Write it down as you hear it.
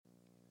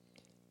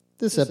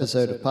This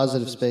episode of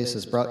Positive Space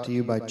is brought to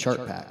you by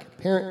ChartPack,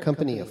 parent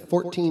company of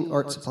 14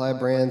 art supply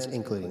brands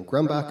including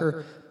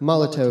Grumbacher,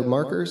 Molitor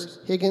markers,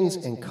 Higgins,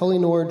 and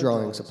Kohinoor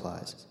drawing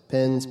supplies.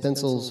 Pens,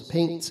 pencils,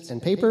 paints,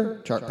 and paper,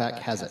 ChartPack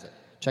has it.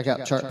 Check out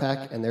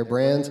ChartPack and their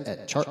brands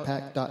at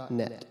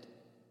chartpack.net.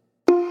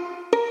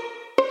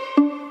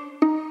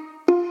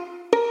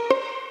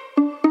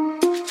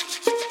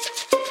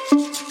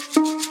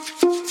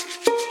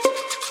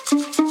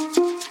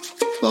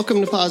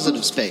 Welcome to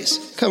Positive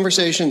Space,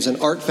 Conversations in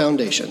Art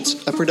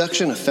Foundations, a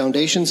production of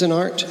Foundations in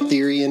Art,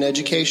 Theory and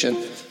Education,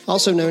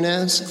 also known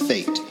as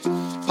FATE.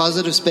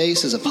 Positive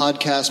Space is a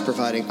podcast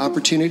providing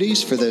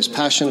opportunities for those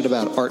passionate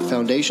about art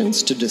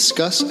foundations to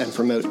discuss and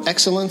promote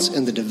excellence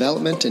in the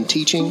development and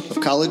teaching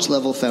of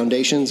college-level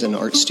foundations in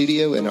art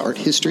studio and art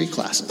history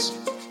classes.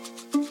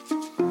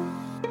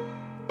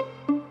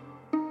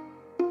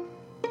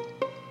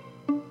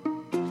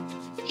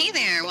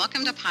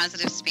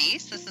 Positive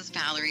Space. This is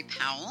Valerie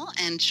Powell,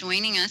 and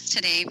joining us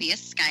today via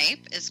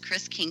Skype is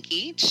Chris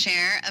Kienke,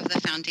 Chair of the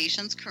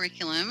Foundations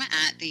Curriculum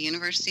at the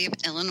University of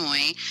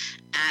Illinois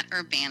at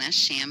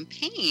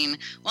Urbana-Champaign.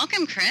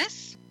 Welcome,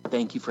 Chris.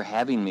 Thank you for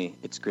having me.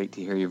 It's great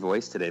to hear your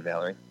voice today,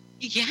 Valerie.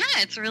 Yeah,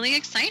 it's really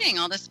exciting.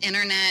 All this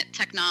internet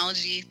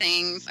technology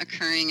things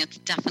occurring. It's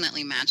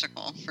definitely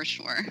magical, for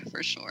sure.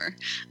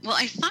 Well,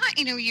 I thought,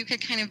 you could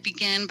kind of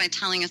begin by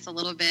telling us a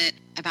little bit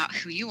about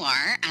who you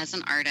are as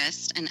an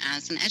artist and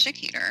as an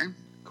educator.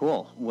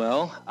 Cool.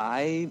 Well,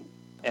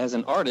 as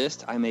an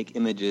artist, I make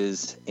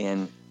images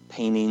and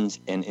paintings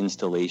and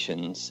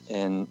installations.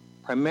 And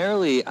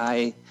primarily,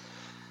 I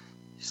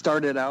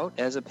started out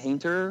as a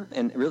painter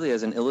and really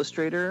as an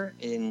illustrator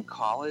in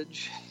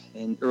college.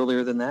 And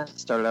earlier than that,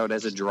 started out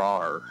as a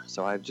drawer.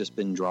 So I've just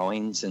been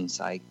drawing since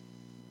my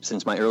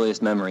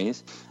earliest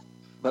memories.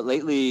 But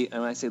lately,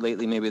 and when I say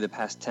lately, maybe the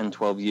past 10,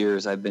 12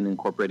 years, I've been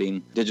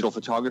incorporating digital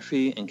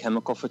photography and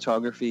chemical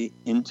photography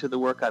into the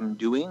work I'm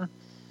doing.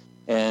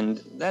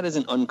 And that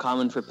isn't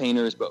uncommon for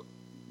painters, but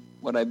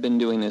what I've been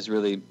doing is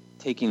really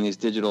taking these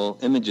digital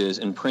images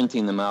and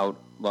printing them out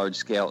large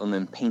scale and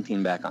then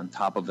painting back on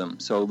top of them.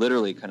 So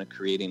literally kind of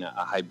creating a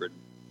hybrid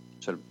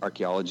sort of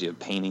archaeology of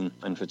painting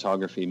and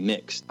photography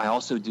mixed. I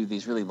also do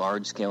these really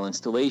large-scale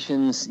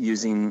installations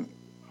using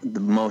the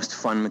most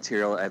fun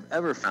material I've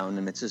ever found,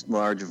 and it's just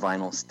large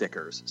vinyl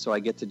stickers. So I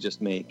get to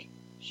just make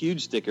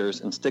huge stickers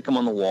and stick them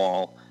on the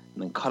wall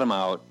and then cut them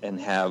out and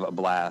have a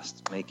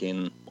blast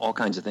making all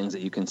kinds of things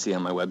that you can see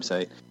on my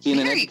website.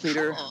 Being an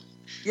educator, cool.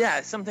 Yeah,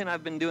 something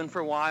I've been doing for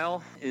a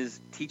while is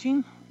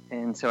teaching.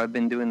 And so I've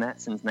been doing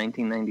that since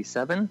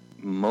 1997.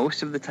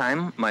 Most of the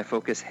time, my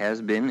focus has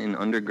been in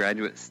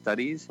undergraduate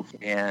studies,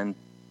 and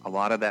a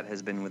lot of that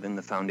has been within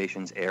the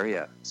foundations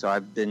area. So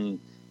I've been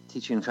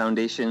teaching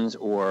foundations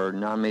or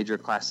non-major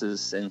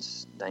classes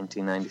since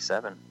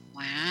 1997.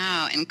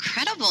 Wow,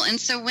 incredible. And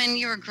so when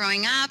you were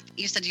growing up,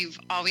 you said you've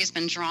always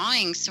been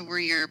drawing. So were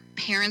your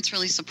parents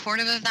really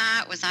supportive of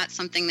that? Was that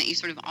something that you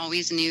sort of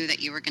always knew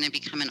that you were going to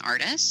become an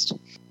artist?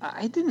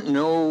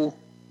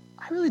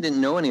 I really didn't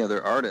know any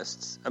other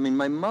artists. I mean,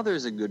 my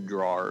mother's a good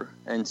drawer,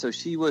 and so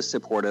she was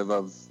supportive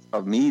of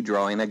me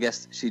drawing. I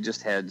guess she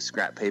just had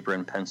scrap paper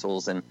and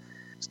pencils and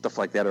stuff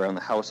like that around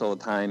the house all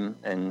the time,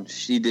 and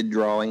she did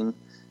drawing,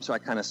 so I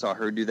kind of saw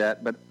her do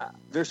that. But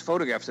there's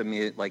photographs of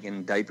me, like,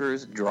 in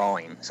diapers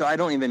drawing, so I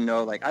don't even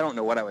know, I don't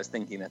know what I was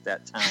thinking at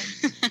that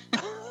time,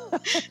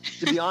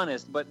 to be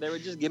honest. But they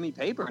would just give me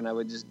paper, and I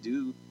would just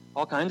do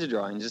all kinds of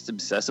drawing, just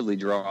obsessively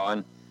draw.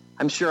 And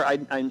I'm sure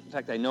in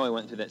fact, I know I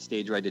went through that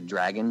stage where I did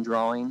dragon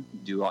drawing.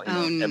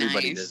 Everybody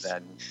nice. Does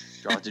that.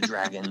 Draw to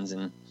dragons,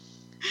 and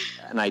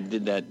I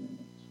did that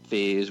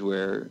phase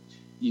where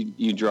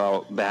you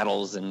draw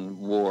battles and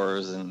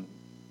wars and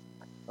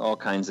all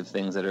kinds of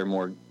things that are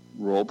more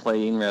role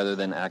playing rather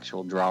than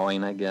actual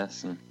drawing, I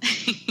guess. And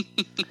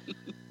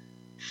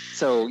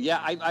so yeah,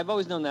 I've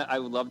always known that. I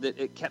loved it.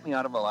 It kept me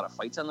out of a lot of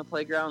fights on the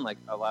playground. Like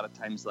a lot of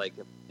times, like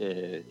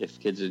if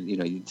kids are,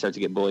 you start to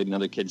get bullied and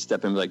other kids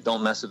step in and be like,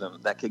 don't mess with him.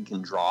 That kid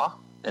can draw.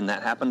 And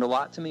that happened a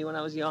lot to me when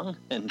I was young.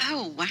 And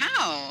oh,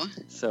 wow.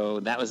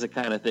 So that was the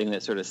kind of thing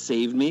that sort of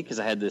saved me, because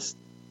I had this,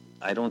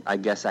 I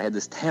guess I had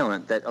this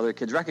talent that other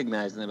kids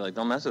recognized, and they'd be like,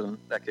 don't mess with him.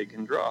 That kid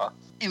can draw.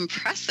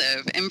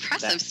 Impressive.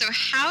 So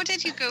how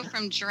did you go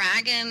from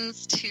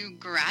dragons to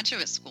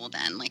graduate school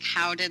then? Like,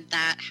 how did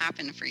that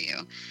happen for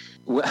you?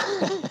 Well,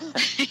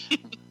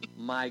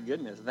 my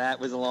goodness, that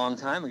was a long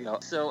time ago.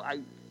 So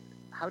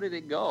how did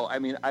it go? I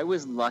mean, I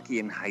was lucky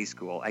in high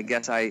school. I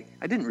guess I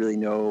didn't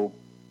know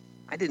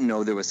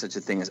there was such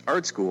a thing as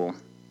art school.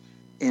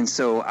 And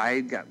so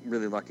I got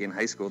really lucky in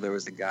high school. There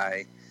was a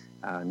guy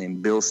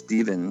named Bill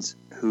Stevens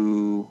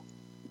who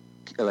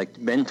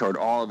mentored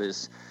all of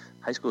his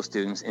high school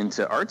students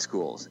into art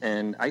schools.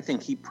 And I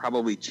think he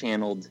probably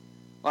channeled,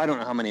 I don't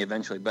know how many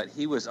eventually, but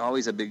he was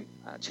always a big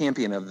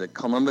champion of the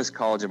Columbus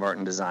College of Art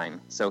and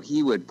Design. So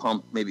he would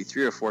pump maybe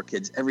 3 or 4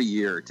 kids every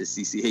year to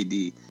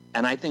CCAD.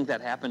 And I think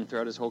that happened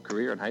throughout his whole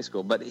career in high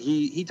school. But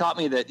he taught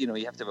me that, you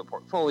have to have a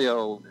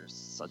portfolio. There's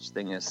such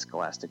thing as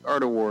Scholastic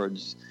Art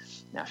Awards,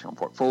 National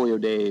Portfolio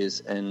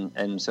Days,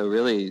 and so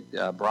really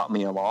brought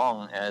me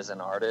along as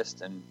an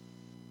artist and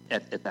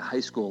at the high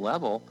school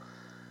level.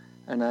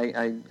 And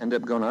I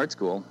ended up going to art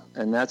school,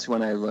 and that's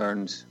when I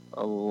learned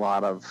a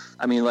lot of,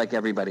 I mean, like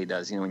everybody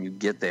does, when you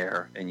get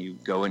there and you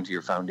go into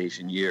your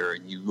foundation year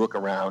and you look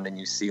around and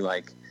you see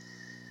like,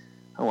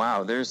 oh,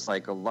 wow, there's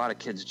like a lot of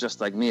kids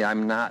just like me.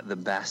 I'm not the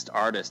best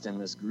artist in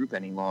this group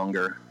any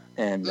longer.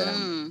 And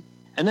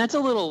that's a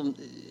little,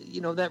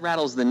 that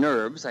rattles the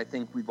nerves. I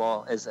think we've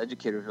all, as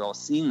educators, we've all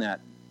seen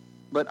that.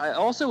 But I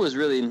also was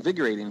really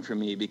invigorating for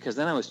me because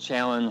then I was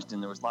challenged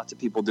and there was lots of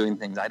people doing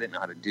things I didn't know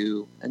how to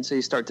do. And so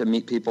you start to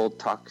meet people,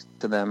 talk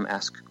to them,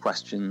 ask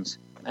questions,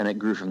 and it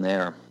grew from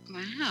there.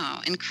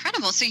 Wow,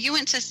 incredible. So you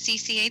went to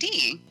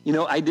CCAD.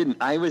 I didn't.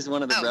 I was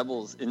one of the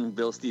rebels in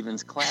Bill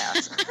Stevens'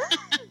 class.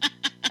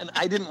 And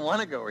I didn't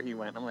want to go where he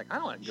went. I'm like, I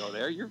don't want to go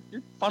there. You're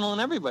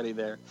funneling everybody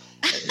there.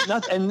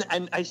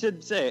 And I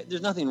should say,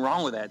 there's nothing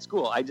wrong with that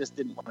school. I just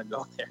didn't want to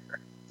go there.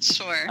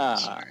 Sure.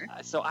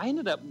 So I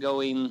ended up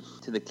going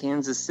to the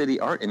Kansas City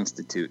Art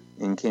Institute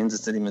in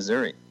Kansas City,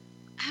 Missouri.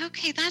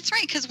 Okay, that's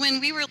right. Because when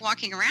we were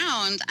walking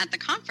around at the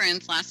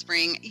conference last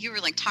spring, you were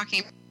like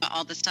talking about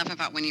all this stuff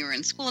about when you were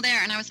in school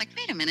there, and I was like,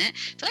 wait a minute,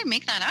 did I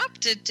make that up?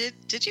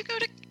 Did you go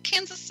to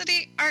Kansas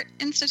City Art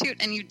Institute?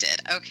 And you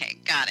did. Okay,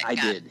 got it. I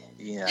did.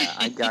 Yeah,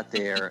 I got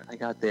there. I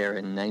got there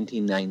in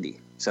 1990.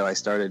 So I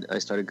started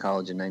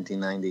college in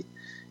 1990,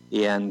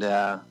 and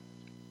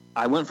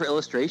I went for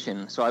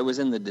illustration. So I was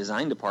in the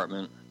design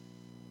department,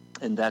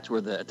 and at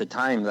the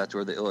time that's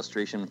where the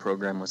illustration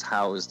program was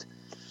housed.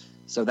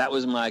 So that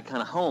was my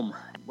kind of home.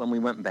 When we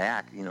went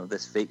back,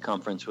 this FATE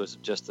conference was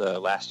just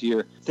last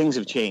year. Things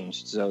have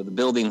changed. So the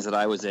buildings that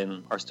I was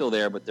in are still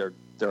there, but they're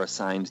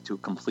assigned to a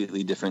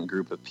completely different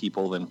group of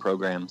people and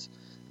programs.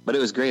 But it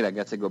was great. I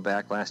got to go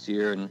back last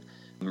year and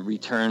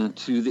return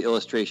to the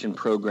illustration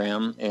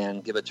program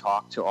and give a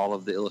talk to all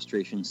of the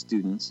illustration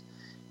students.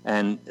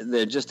 And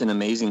they're just an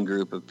amazing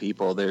group of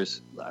people.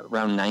 There's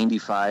around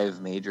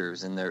 95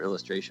 majors in their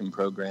illustration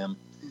program.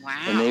 Wow.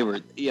 And they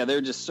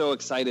were just so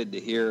excited to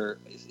hear,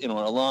 an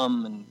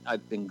alum, and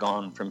I've been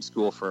gone from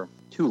school for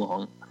too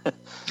long.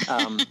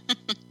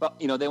 But,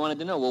 they wanted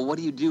to know, well, what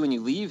do you do when you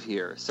leave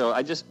here? So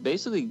I just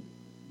basically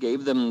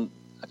gave them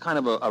a kind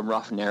of a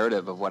rough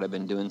narrative of what I've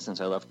been doing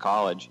since I left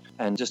college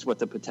and just what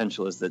the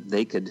potential is that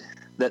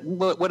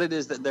what it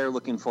is that they're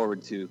looking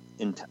forward to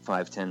in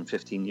 5, 10,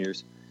 15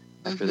 years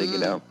after they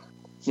get out.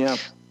 Yeah.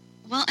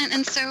 Well,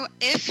 and so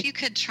if you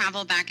could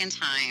travel back in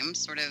time,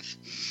 sort of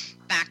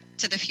back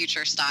to the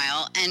future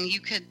style, and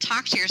you could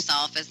talk to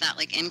yourself as that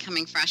like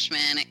incoming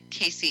freshman at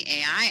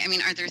KCAI, I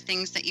mean, are there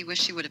things that you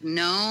wish you would have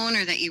known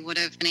or that you would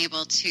have been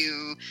able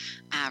to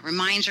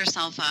remind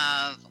yourself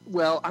of?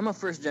 Well, I'm a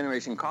first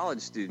generation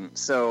college student,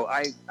 so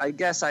I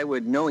guess I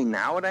would, knowing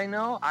now what I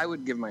know, I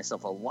would give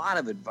myself a lot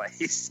of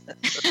advice.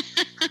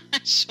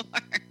 Sure.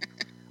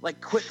 Like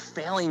quit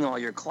failing all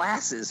your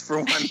classes for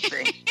one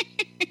thing.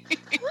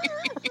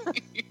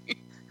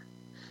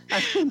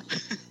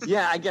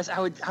 I guess I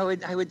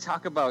would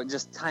talk about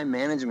just time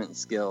management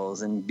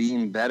skills and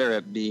being better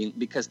at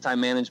because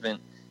time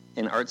management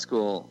in art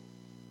school,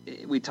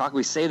 we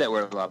say that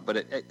word a lot, but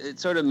it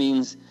sort of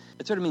means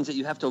that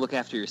you have to look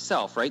after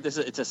yourself, right?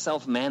 It's a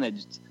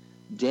self-managed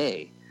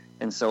day,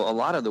 and so a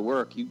lot of the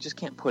work you just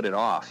can't put it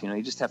off.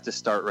 You just have to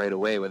start right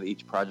away with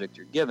each project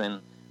you're given,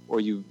 or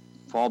you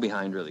fall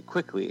behind really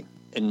quickly.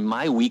 And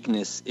my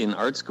weakness in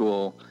art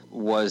school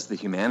was the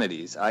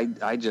humanities. I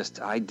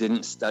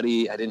didn't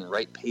study. I didn't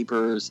write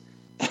papers.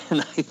 And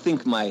I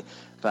think my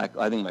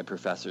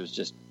professors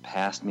just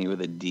passed me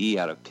with a D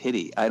out of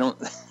pity. I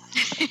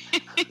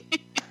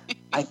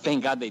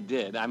thank God they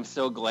did. I'm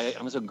so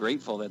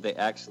grateful that they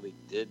actually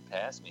did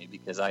pass me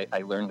because I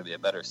learned to be a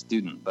better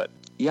student. But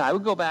yeah, I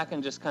would go back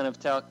and just kind of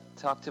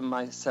talk to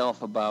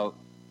myself about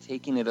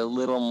taking it a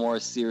little more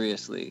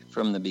seriously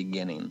from the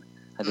beginning.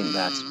 I think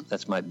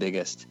that's my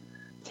biggest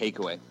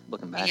takeaway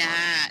looking back. Yeah,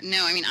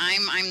 no, I mean,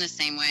 I'm the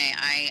same way.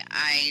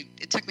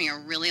 It took me a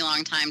really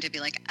long time to be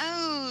like,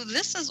 oh,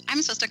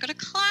 I'm supposed to go to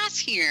class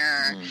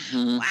here.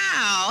 Mm-hmm.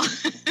 Wow.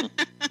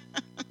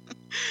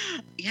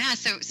 Yeah,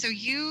 so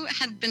you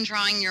had been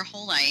drawing your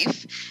whole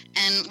life,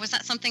 and was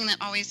that something that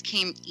always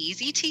came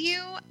easy to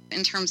you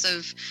in terms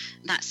of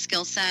that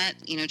skill set,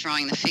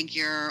 drawing the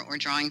figure or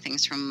drawing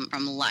things from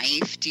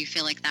life? Do you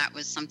feel like that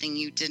was something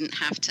you didn't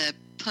have to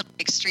put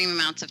extreme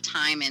amounts of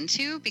time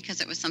into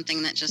because it was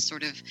something that just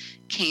sort of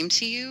came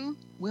to you?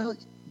 Well,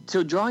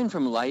 so drawing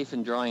from life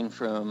and drawing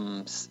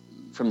from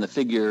the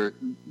figure,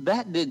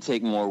 that did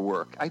take more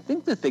work. I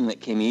think the thing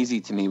that came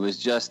easy to me was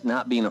just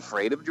not being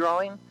afraid of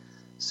drawing.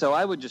 So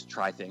I would just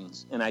try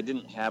things, and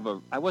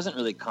I wasn't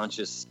really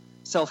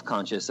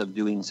self-conscious of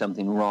doing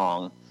something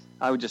wrong.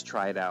 I would just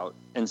try it out.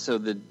 And so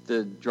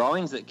the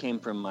drawings that came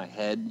from my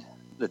head,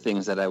 the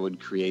things that I would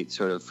create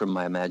sort of from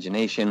my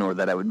imagination or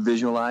that I would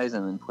visualize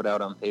and then put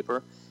out on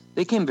paper,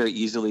 they came very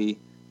easily.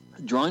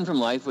 Drawing from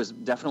life was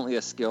definitely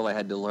a skill I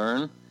had to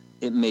learn.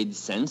 It made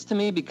sense to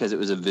me because it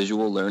was a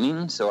visual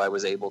learning, so I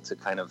was able to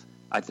kind of,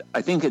 I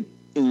think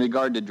in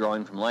regard to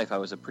drawing from life, I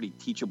was a pretty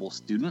teachable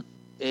student.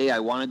 A, I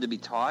wanted to be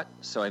taught,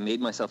 so I made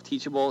myself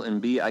teachable,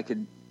 and B,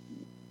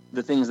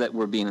 the things that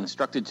were being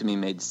instructed to me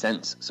made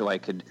sense, so I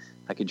could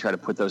try to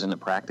put those into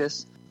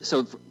practice.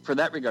 So for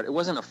that regard, it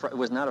was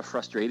not a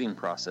frustrating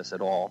process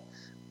at all.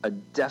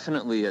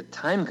 Definitely a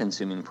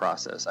time-consuming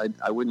process.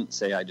 I wouldn't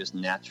say I just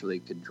naturally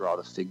could draw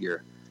the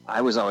figure.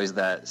 I was always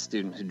that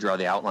student who'd draw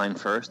the outline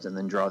first and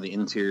then draw the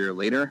interior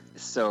later.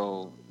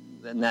 So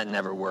and that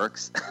never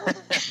works.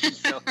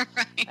 So right.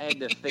 I had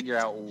to figure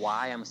out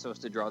why I'm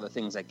supposed to draw the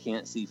things I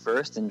can't see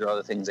first and draw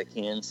the things I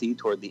can see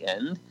toward the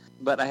end.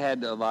 But I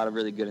had a lot of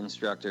really good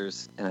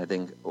instructors, and I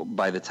think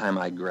by the time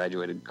I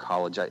graduated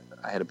college, I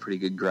had a pretty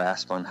good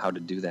grasp on how to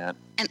do that.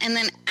 And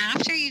then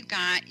after you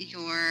got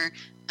your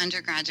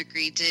undergrad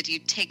degree, did you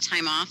take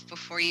time off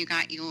before you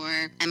got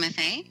your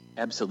MFA?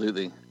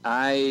 Absolutely.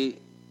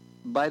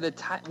 By the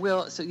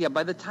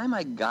time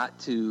I got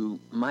to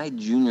my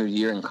junior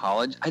year in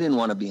college, I didn't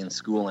want to be in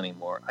school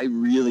anymore.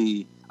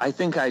 I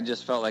think I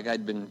just felt like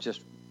I'd been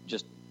just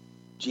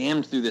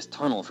jammed through this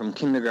tunnel from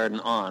kindergarten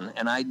on,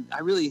 and I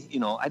really,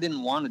 I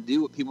didn't want to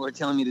do what people were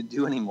telling me to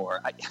do anymore.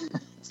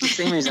 It's the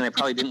same reason I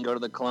probably didn't go to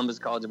the Columbus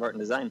College of Art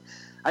and Design.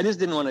 I just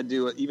didn't want to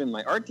do what even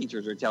my art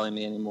teachers were telling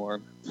me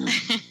anymore.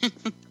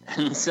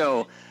 And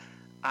so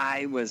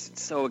I was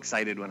so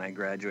excited when I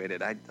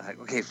graduated. I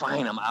okay,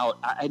 fine, I'm out.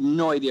 I had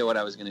no idea what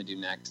I was going to do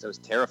next. I was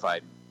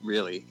terrified,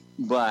 really.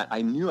 But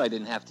I knew I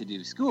didn't have to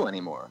do school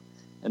anymore.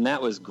 And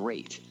that was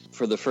great.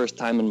 For the first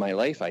time in my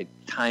life,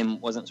 time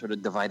wasn't sort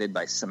of divided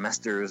by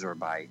semesters or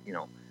by,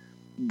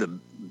 the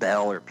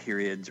bell or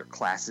periods or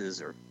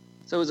classes.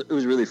 So it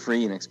was really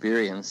freeing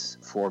experience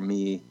for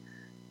me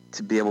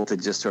to be able to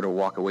just sort of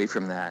walk away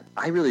from that.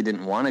 I really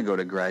didn't want to go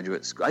to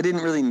graduate school. I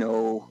didn't really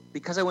know,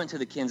 because I went to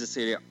the Kansas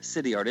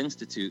City Art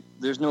Institute,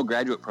 there's no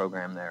graduate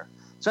program there.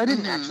 So I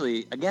didn't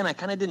actually, again, I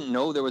kind of didn't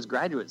know there was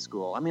graduate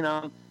school. I mean,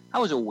 I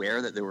was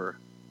aware that there were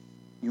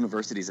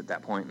universities at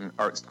that point and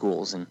art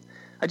schools, and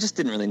I just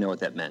didn't really know what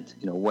that meant.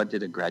 What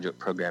did a graduate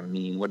program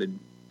mean? What did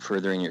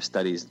furthering your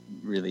studies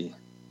really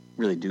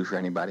do for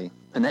anybody?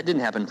 And that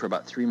didn't happen for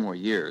about 3 more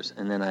years.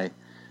 And then I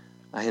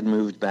had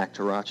moved back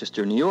to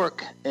Rochester, New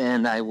York,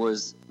 and I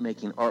was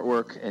making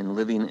artwork and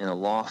living in a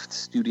loft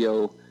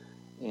studio.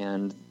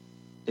 And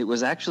it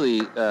was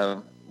actually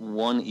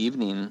one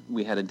evening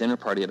we had a dinner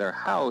party at our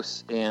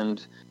house,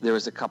 and there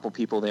was a couple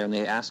people there, and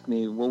they asked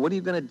me, well, what are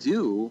you going to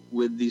do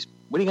with these?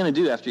 What are you going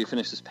to do after you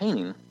finish this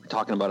painting? We're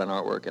talking about an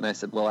artwork. And I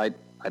said, well, I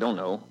don't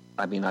know.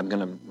 I mean, I'm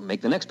going to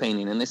make the next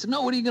painting. And they said,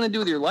 no, what are you going to do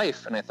with your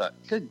life? And I thought,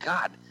 good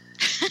God.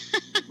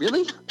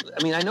 Really?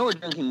 I mean, I know we're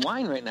drinking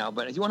wine right now,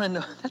 but you want to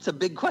know, that's a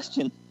big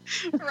question.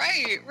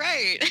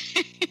 Right.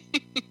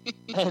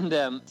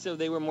 And so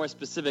they were more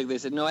specific. They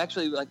said, no,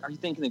 actually, are you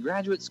thinking of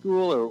graduate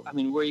school? Or,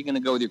 where are you going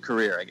to go with your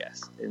career, I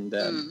guess? And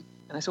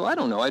I said, well, I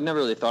don't know. I'd never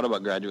really thought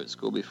about graduate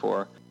school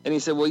before. And he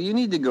said, well, you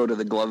need to go to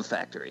the glove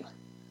factory.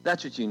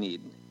 That's what you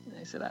need. And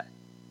I said,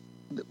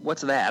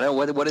 what's that?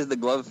 What is the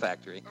glove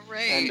factory?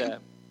 Right. And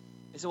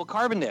he said, well,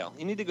 Carbondale.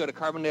 You need to go to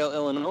Carbondale,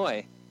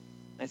 Illinois.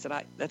 I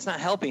said, that's not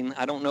helping.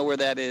 I don't know where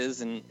that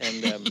is. And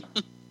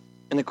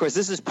of course,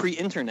 this is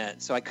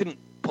pre-internet, so I couldn't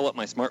pull up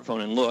my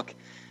smartphone and look.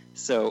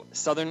 So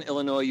Southern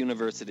Illinois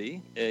University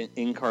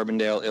in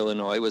Carbondale,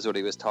 Illinois was what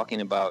he was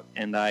talking about.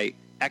 And I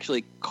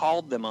actually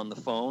called them on the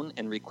phone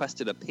and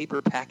requested a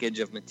paper package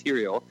of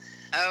material.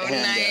 Oh,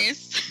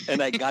 nice.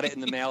 And I got it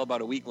in the mail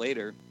about a week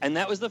later. And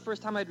that was the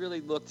first time I'd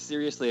really looked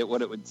seriously at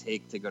what it would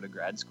take to go to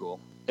grad school.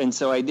 And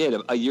so I did.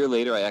 A year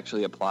later, I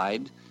actually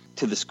applied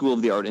to the School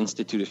of the Art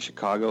Institute of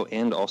Chicago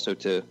and also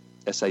to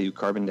SIU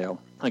Carbondale.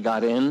 I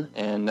got in,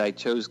 and I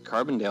chose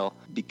Carbondale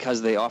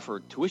because they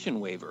offered tuition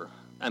waiver.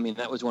 I mean,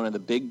 that was one of the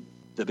big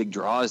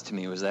draws to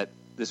me, was that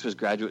this was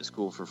graduate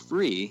school for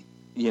free,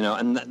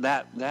 and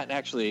that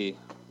actually,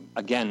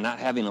 again, not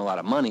having a lot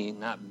of money,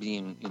 not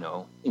being,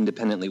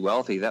 independently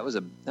wealthy, that was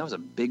a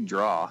big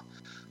draw.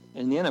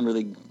 In the end, I'm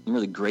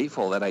really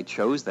grateful that I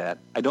chose that.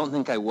 I don't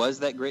think I was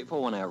that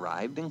grateful when I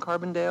arrived in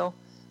Carbondale.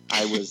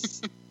 I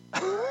was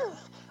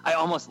I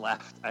almost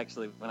left,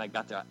 actually, when I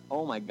got there.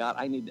 Oh, my God.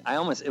 in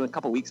a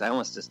couple of weeks, I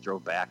almost just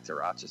drove back to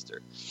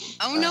Rochester.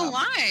 Oh, no,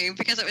 why?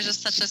 Because it was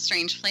just such a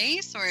strange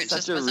place, or it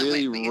just wasn't what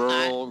you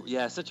thought?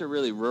 Yeah, such a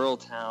really rural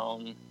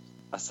town,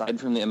 aside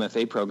from the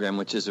MFA program,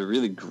 which is a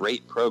really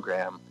great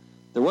program.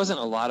 There wasn't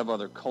a lot of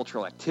other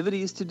cultural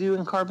activities to do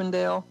in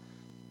Carbondale.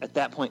 At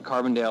that point,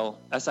 Carbondale,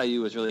 SIU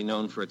was really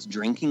known for its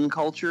drinking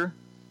culture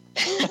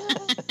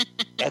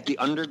at the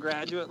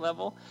undergraduate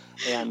level.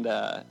 And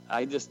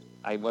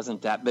I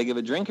wasn't that big of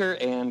a drinker,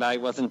 and I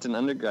wasn't an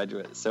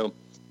undergraduate.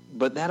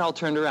 But that all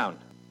turned around.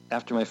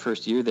 After my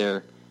first year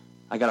there,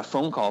 I got a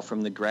phone call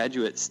from the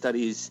graduate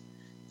studies,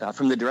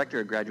 from the director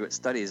of graduate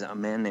studies, a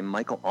man named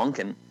Michael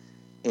Onken.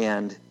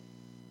 And,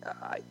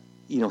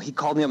 he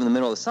called me up in the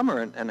middle of the summer,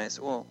 and I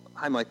said, well,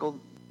 hi, Michael,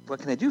 what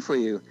can I do for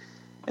you?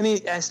 And he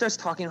starts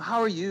talking, how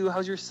are you?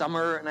 How's your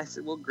summer? And I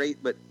said, well,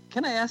 great, but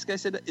can I ask, I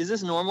said, is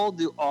this normal?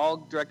 Do all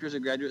directors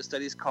of graduate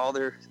studies call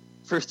their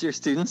first-year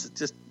students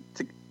just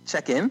to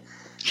check in?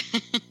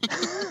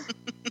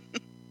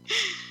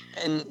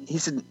 And he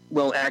said,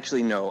 well,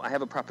 actually, no, I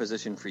have a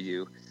proposition for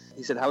you.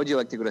 He said, how would you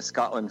like to go to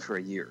Scotland for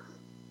a year?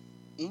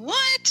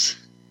 What?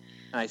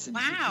 And I said,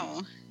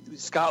 wow.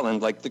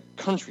 Scotland, like the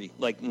country,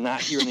 like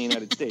not here in the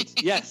United States.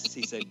 Yes,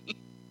 he said,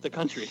 the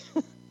country.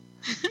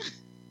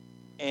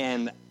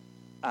 And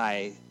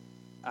I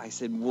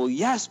said, well,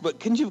 yes, but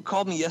couldn't you have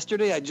called me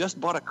yesterday? I just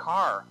bought a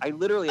car. I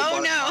literally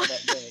bought a car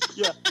that day.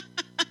 Yeah.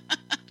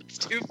 It's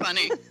too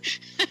funny.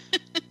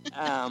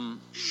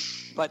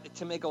 But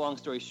to make a long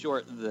story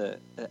short, the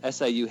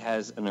SIU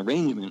has an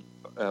arrangement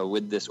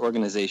with this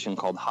organization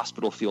called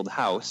Hospital Field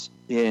House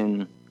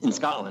in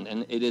Scotland,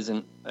 and it is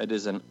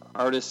an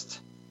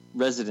artist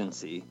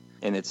residency,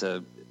 and it's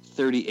a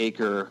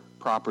 30-acre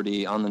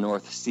property on the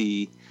North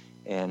Sea,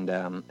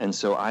 and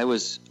so I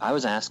was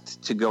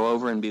asked to go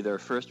over and be their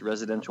first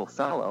residential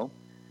fellow.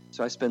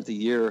 So I spent a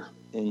year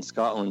in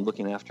Scotland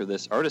looking after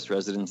this artist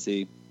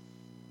residency,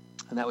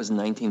 and that was in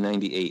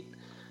 1998.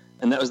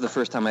 And that was the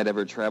first time I'd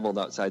ever traveled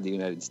outside the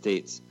United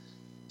States.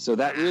 So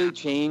that really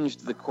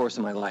changed the course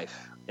of my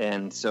life.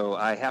 And so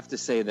I have to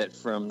say that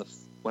from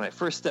when I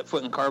first stepped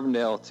foot in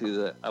Carbondale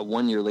to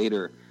 1 year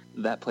later,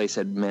 that place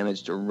had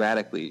managed to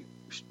radically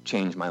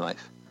change my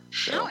life.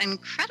 So. How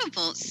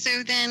incredible.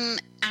 So then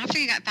after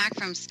you got back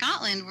from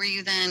Scotland, were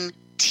you then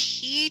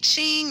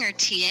teaching or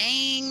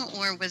TAing,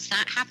 or was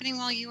that happening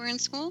while you were in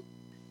school?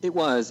 It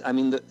was. I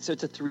mean, so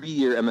it's a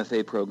 3-year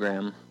MFA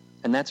program.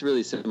 And that's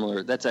really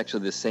similar. That's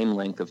actually the same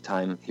length of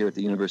time here at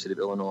the University of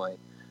Illinois,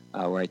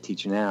 where I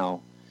teach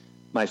now.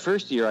 My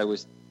first year, I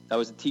was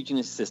a teaching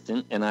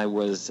assistant, and I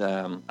was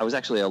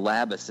actually a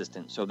lab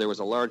assistant. So there was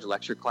a large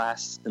lecture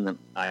class, and then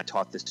I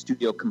taught the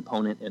studio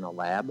component in a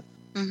lab.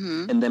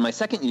 Mm-hmm. And then my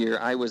second year,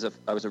 I was a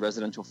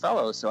residential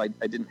fellow, so I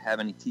didn't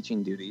have any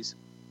teaching duties,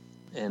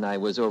 and I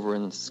was over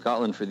in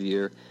Scotland for the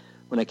year.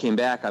 When I came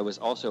back,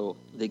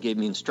 they gave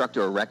me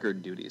instructor of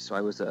record duties. So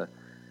I was a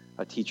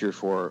teacher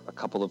for a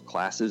couple of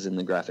classes in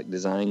the graphic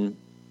design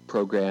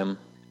program.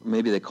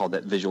 Maybe they called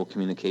that visual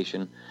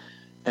communication.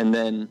 And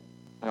then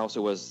I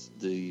also was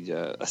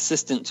the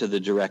assistant to the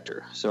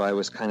director. So I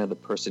was kind of the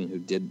person who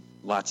did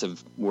lots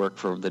of work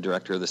for the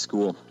director of the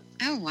school.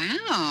 Oh,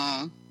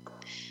 wow.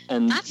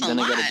 And that's then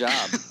a lot. I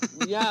got a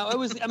job. Yeah, it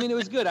was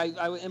good.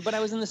 But I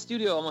was in the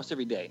studio almost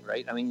every day,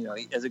 right? I mean,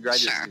 as a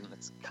graduate student,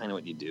 that's kind of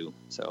what you do.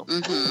 So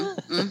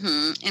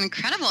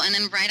Incredible. And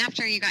then right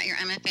after you got your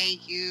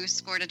MFA, you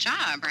scored a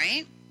job,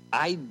 right?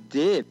 I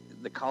did.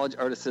 The College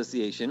Art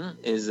Association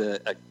is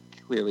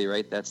clearly,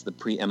 right, that's the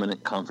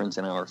preeminent conference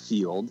in our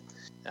field,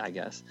 I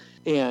guess.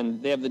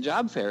 And they have the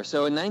job fair.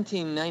 So in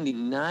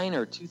 1999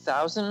 or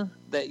 2000,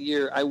 that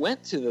year, I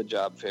went to the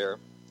job fair,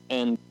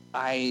 and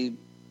I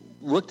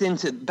looked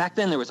into, back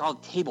then there was all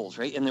tables,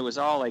 right? And there was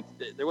all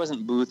there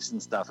wasn't booths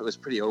and stuff. It was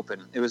pretty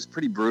open. It was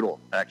pretty brutal,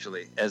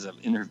 actually, as an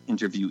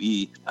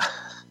interviewee.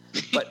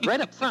 But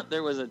right up front,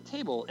 there was a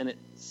table, and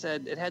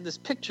it had this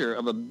picture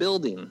of a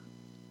building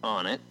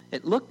on it.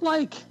 It looked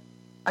like,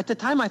 at the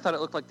time, I thought it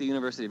looked like the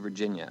University of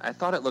Virginia. I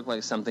thought it looked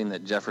like something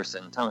that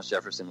Thomas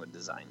Jefferson would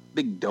design.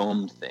 Big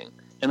domed thing.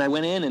 And I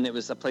went in, and it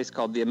was a place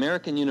called the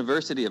American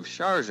University of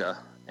Sharjah.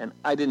 And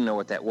I didn't know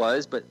what that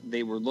was, but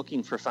they were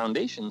looking for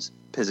foundations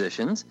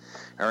positions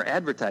or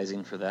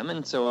advertising for them.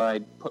 And so I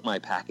put my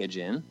package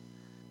in,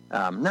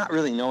 not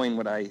really knowing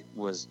what I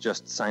was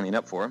just signing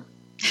up for.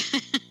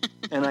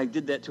 And I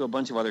did that to a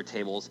bunch of other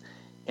tables.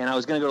 And I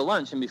was going to go to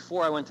lunch. And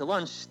before I went to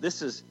lunch,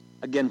 this is,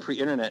 again,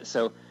 pre-internet.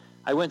 So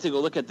I went to go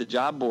look at the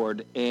job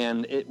board,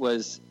 and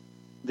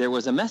there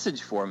was a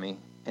message for me.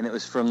 And it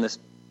was from this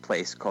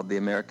place called the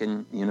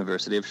American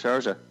University of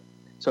Sharjah.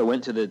 So I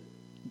went to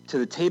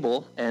the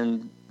table,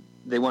 and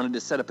they wanted to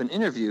set up an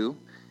interview,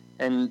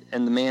 and the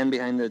man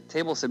behind the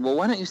table said, well,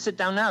 why don't you sit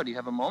down now? Do you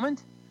have a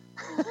moment?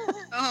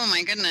 Oh,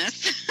 my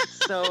goodness.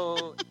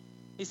 So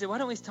he said, why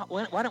don't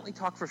we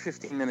talk for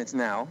 15 minutes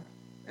now,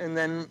 and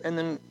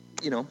then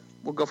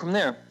we'll go from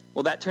there.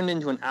 Well, that turned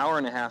into an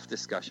hour-and-a-half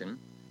discussion.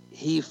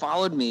 He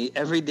followed me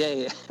every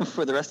day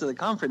for the rest of the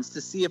conference to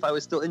see if I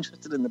was still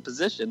interested in the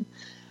position.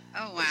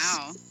 Oh,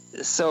 wow.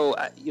 So,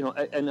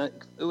 it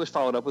was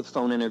followed up with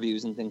phone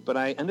interviews and things, but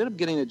I ended up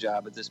getting a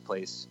job at this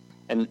place.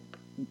 And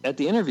at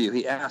the interview,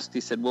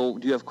 he said, well,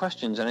 do you have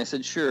questions? And I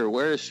said, sure.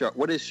 What is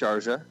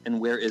Sharjah, and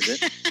where is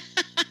it?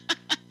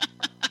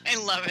 I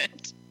love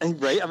it.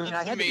 And, right? I mean,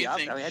 That's amazing.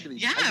 I had to be.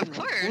 Yeah, of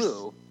course.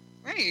 Clue.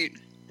 Right.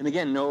 And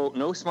again, no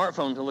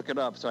smartphone to look it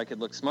up so I could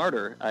look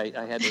smarter. I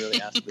had to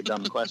really ask the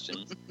dumb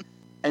questions.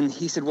 And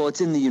he said, well,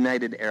 it's in the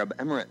United Arab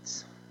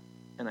Emirates.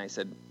 And I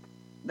said,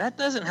 that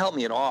doesn't help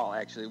me at all,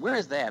 actually. Where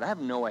is that? I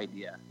have no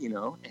idea,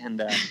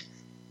 And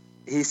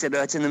he said,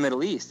 it's in the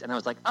Middle East. And I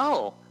was like,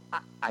 oh,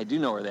 I do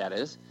know where that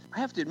is. I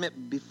have to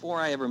admit, before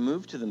I ever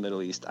moved to the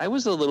Middle East, I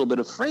was a little bit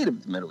afraid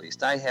of the Middle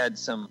East. I had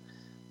some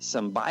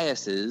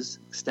biases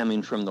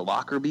stemming from the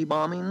Lockerbie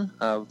bombing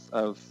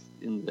of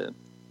in the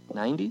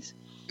 90s.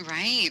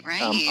 Right.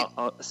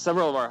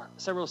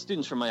 Several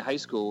students from my high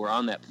school were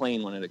on that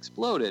plane when it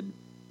exploded.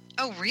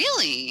 Oh,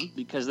 really?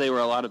 Because they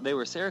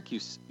were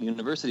Syracuse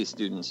University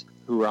students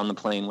who were on the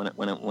plane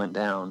when it went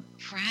down.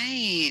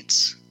 Right.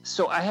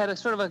 So I had a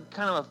sort of a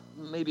kind of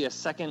maybe a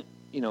second,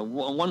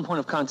 one point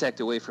of contact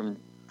away from,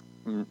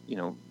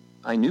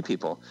 I knew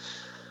people.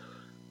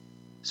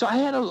 So I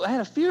had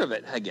a fear of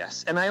it, I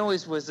guess. And I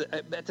always was,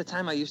 at the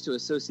time I used to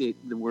associate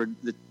the word,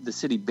 the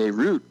city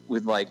Beirut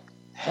with like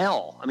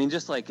hell. I mean,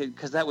 just like,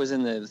 because that was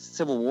in the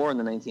Civil War in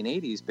the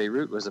 1980s,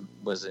 Beirut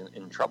was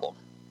in trouble.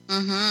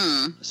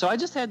 Mm-hmm. So I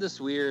just had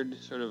this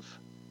weird sort of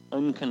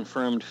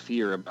unconfirmed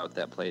fear about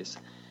that place.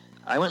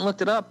 I went and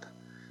looked it up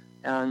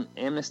on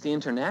Amnesty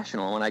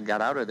International when I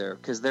got out of there,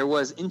 because there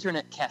was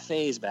internet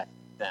cafes back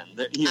then.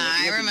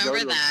 I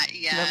remember that,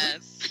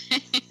 yes.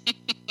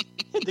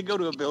 To go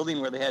to a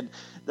building where they had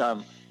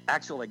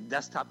actual like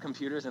desktop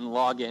computers and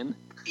log in.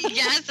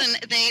 Yes,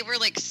 and they were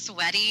like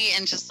sweaty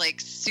and just like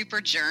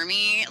super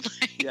germy.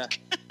 Like, yeah.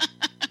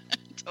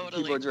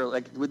 Totally. Keyboards were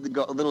like with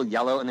a little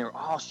yellow, and they were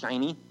all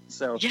shiny.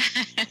 So. Yeah.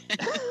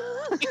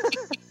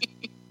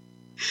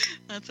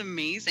 That's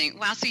amazing.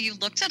 Wow. So you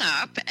looked it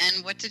up,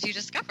 and what did you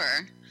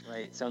discover?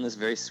 Right. So on this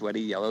very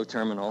sweaty yellow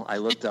terminal, I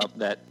looked up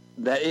that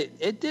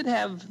it did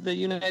have, the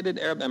United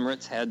Arab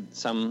Emirates had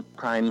some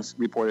crimes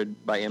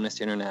reported by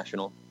Amnesty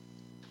International.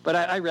 But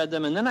I read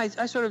them, and then I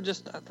sort of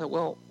just thought,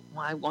 well,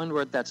 I wonder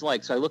what that's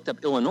like. So I looked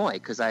up Illinois,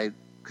 because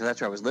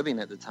that's where I was living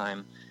at the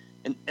time.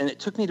 And it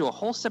took me to a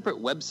whole separate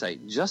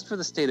website just for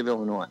the state of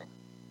Illinois.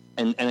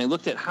 And I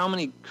looked at how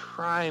many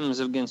crimes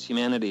against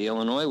humanity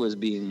Illinois was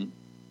being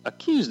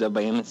accused of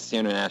by Amnesty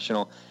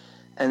International.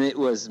 And it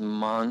was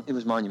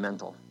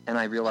monumental. And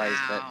I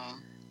realized that,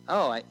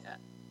 I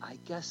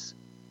guess,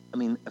 I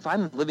mean, if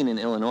I'm living in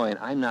Illinois and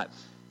I'm not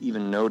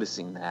even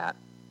noticing that,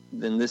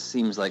 then this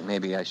seems like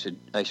maybe I should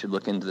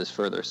look into this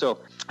further. So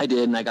I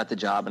did, and I got the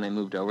job, and I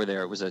moved over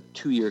there. It was a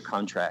 2-year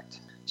contract.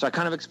 So I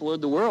kind of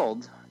explored the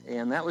world,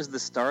 and that was the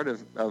start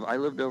of I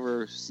lived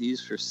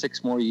overseas for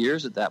 6 more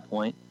years at that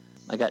point.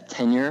 I got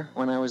tenure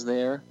when I was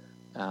there.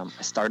 I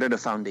started a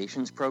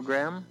foundations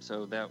program,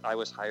 so that I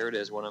was hired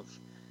as one of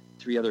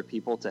 3 other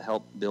people to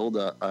help build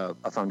a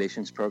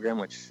foundations program,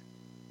 which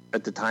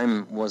at the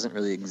time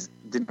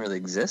didn't really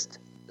exist.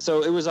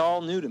 So it was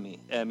all new to me.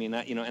 I mean,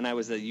 and I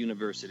was a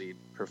university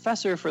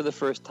professor for the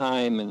first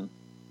time, and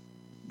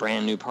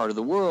brand new part of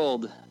the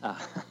world.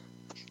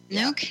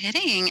 No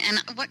kidding.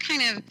 And what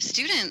kind of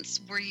students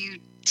were you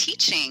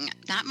teaching?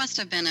 That must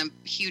have been a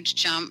huge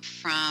jump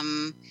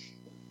from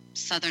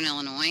Southern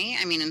Illinois.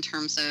 I mean, in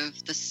terms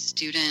of the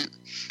student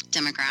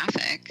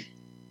demographic.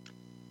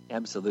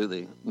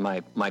 Absolutely.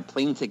 My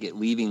plane ticket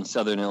leaving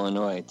Southern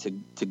Illinois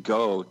to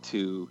go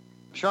to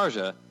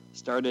Sharjah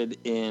started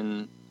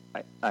in,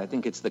 I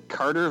think it's the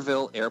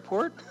Carterville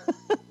Airport,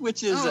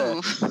 which is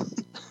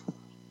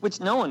which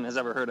no one has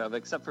ever heard of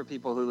except for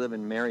people who live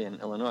in Marion,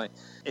 Illinois.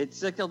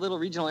 It's like a little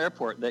regional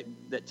airport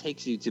that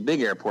takes you to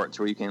big airports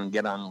where you can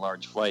get on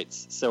large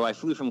flights. So I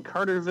flew from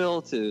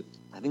Carterville to,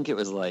 I think it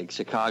was like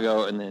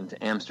Chicago, and then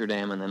to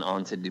Amsterdam, and then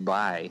on to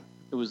Dubai.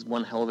 It was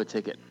one hell of a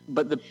ticket.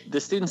 But the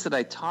students that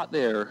I taught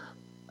there,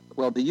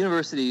 well, the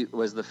university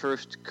was the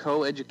first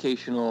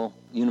co-educational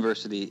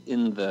university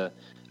in the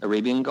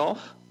Arabian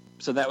Gulf.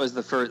 So that was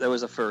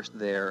a first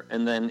there.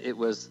 And then it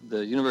was,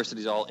 the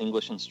university's all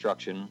English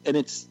instruction, and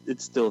it's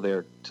still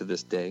there to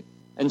this day.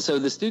 And so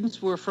the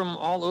students were from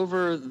all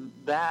over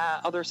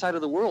that other side of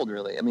the world,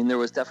 really. I mean, there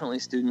was definitely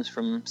students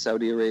from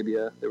Saudi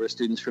Arabia. There were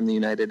students from the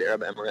United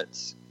Arab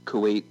Emirates,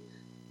 Kuwait,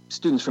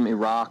 students from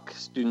Iraq,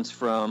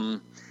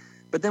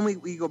 but then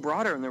we go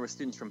broader, and there were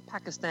students from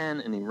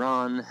Pakistan and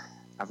Iran,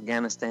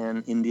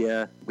 Afghanistan,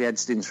 India. We had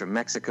students from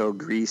Mexico,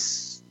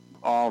 Greece,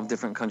 all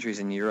different countries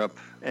in Europe,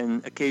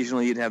 and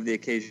occasionally you'd have the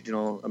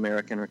occasional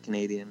American or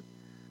Canadian.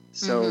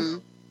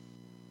 So,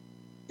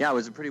 yeah, it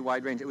was a pretty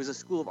wide range. It was a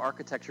school of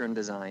architecture and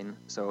design,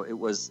 so it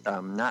was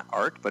not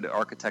art, but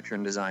architecture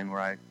and design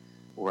where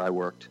I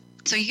worked.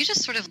 So you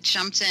just sort of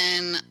jumped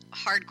in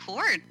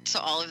hardcore to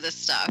all of this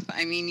stuff.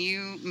 I mean,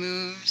 you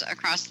moved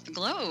across the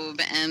globe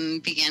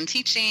and began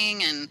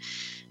teaching and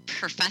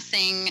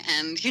professing,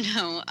 and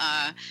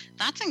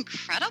that's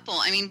incredible.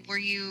 I mean, were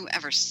you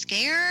ever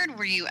scared?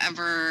 Were you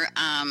ever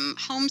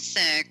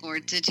homesick, or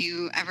did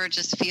you ever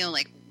just feel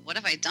like, what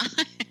have I done?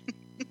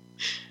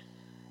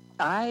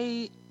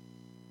 I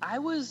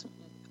was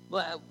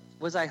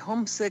I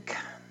homesick?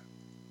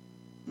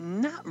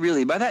 Not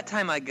really. By that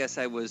time, I guess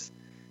I was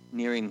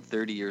nearing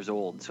 30 years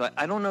old, so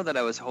I don't know that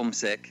I was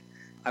homesick.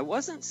 I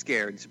wasn't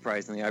scared,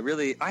 surprisingly.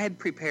 I had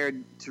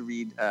prepared to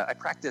read. I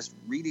practiced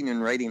reading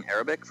and writing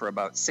Arabic for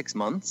about 6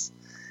 months,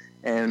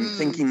 and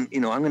thinking,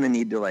 I'm going to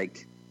need to,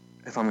 like,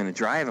 if I'm going to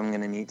drive, I'm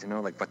going to need to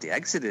know, like, what the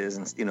exit is,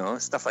 and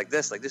stuff like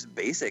this, like just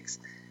basics.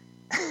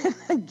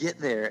 I get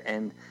there,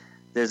 and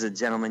there's a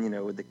gentleman,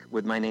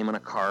 with my name on a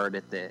card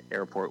at the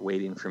airport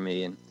waiting for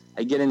me, and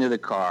I get into the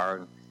car,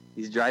 and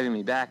he's driving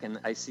me back, and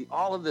I see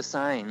all of the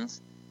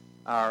signs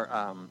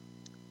are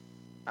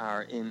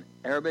in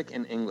Arabic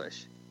and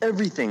English.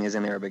 Everything is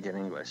in Arabic and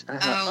English. And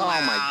I thought,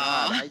 wow. My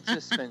God, I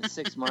just spent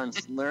 6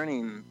 months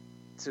learning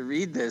to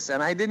read this,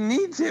 and I didn't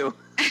need to.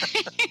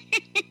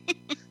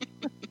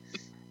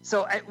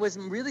 So it was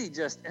really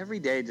just, every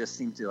day just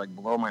seemed to, like,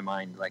 blow my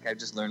mind. Like, I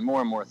just learned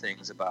more and more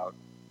things about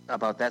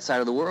about that side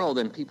of the world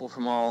and people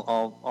from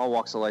all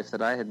walks of life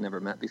that I had never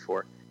met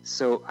before.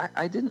 So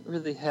I didn't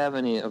really have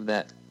any of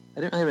that.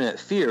 I didn't have any of that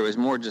fear. It was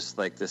more just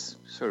like this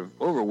sort of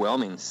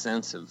overwhelming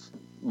sense of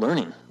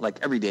learning. Like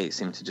every day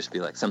seemed to just be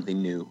like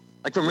something new.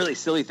 Like from really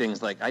silly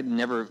things, like I'd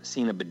never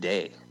seen a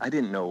bidet. I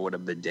didn't know what a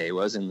bidet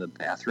was in the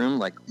bathroom.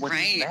 Like, what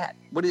is that?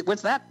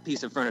 What's that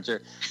piece of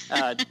furniture?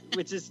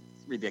 Which is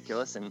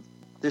ridiculous. And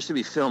there should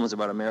be films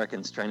about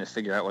Americans trying to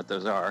figure out what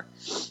those are.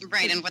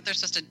 Right, and what they're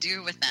supposed to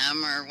do with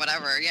them or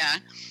whatever, yeah.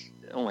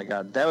 Oh my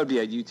God, that would be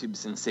a YouTube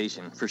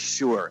sensation for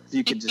sure. If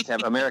you could just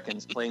have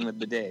Americans playing with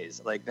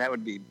bidets, like that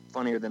would be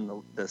funnier than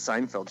the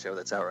Seinfeld show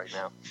that's out right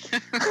now.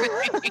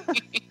 Right.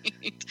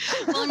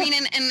 Well, I mean,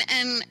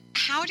 and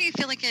how do you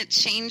feel like it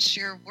changed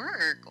your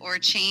work or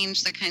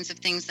changed the kinds of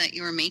things that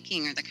you were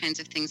making or the kinds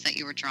of things that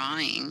you were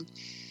drawing?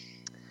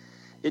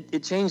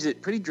 It changed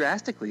it pretty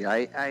drastically.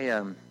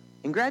 I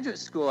in graduate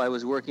school, I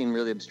was working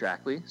really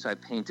abstractly, so I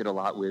painted a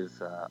lot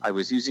with. I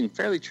was using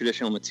fairly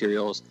traditional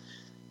materials.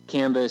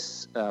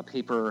 Canvas,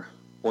 paper,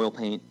 oil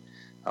paint,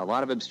 a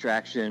lot of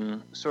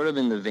abstraction, sort of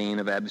in the vein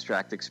of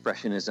abstract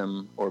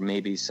expressionism, or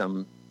maybe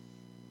some,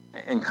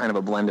 and kind of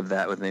a blend of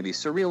that with maybe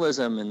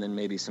surrealism, and then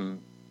maybe some,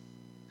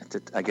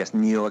 I guess,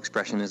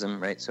 neo-expressionism,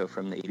 right? So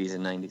from the 80s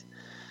and 90s.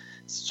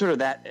 Sort of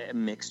that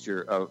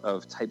mixture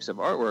of types of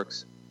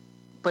artworks.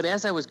 But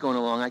as I was going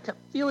along, I kept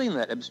feeling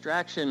that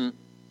abstraction,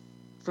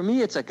 for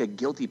me, it's like a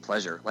guilty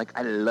pleasure. Like,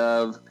 I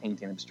love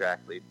painting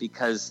abstractly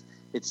because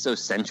it's so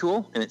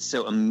sensual and it's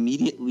so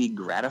immediately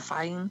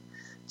gratifying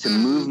to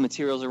move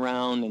materials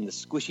around and the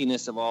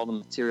squishiness of all the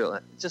material. I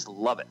just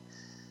love it.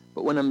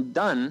 But when I'm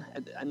done,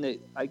 and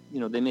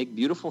they make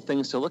beautiful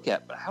things to look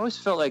at, but I always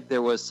felt like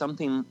there was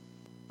something,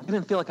 I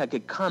didn't feel like I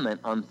could comment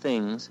on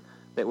things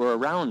that were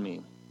around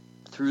me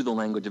through the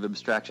language of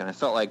abstraction. I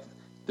felt like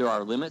there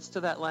are limits to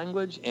that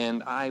language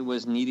and I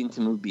was needing to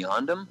move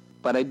beyond them,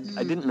 but I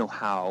didn't know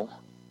how.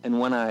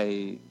 And when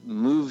I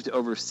moved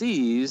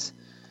overseas,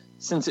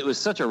 since it was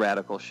such a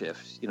radical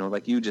shift,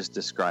 like you just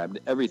described,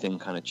 everything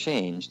kind of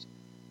changed.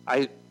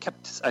 I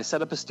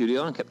set up a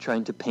studio and kept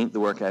trying to paint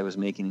the work I was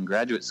making in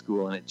graduate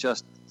school, and it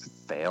just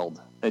failed.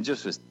 It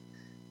just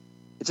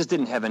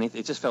didn't have anything.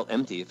 It just felt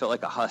empty. It felt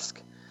like a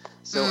husk.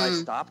 So I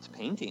stopped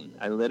painting.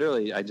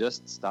 I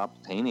just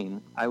stopped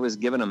painting. I was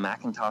given a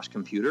Macintosh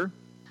computer,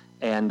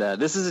 and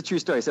this is a true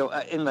story. So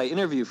in my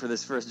interview for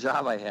this first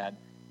job I had,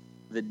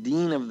 the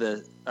dean of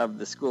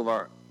the School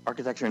of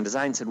Architecture and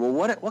Design said, well,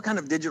 what kind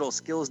of digital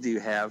skills do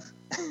you have?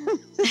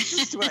 This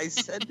is what I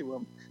said to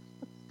him.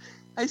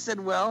 I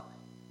said, well,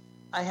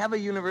 I have a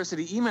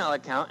university email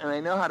account and I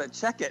know how to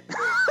check it.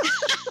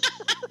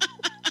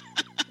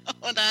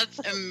 Oh, that's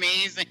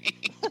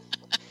amazing.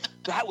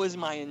 That was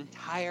my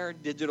entire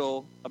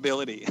digital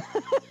ability.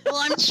 Well,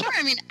 I'm sure.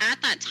 I mean, at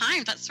that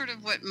time, that's sort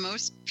of what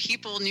most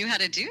people knew how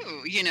to do,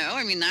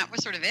 I mean, that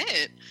was sort of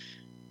it.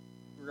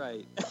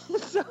 Right.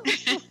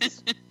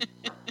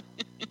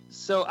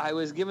 So I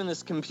was given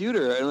this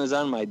computer, and it was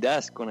on my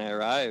desk when I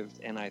arrived,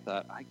 and I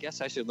thought, I guess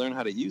I should learn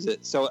how to use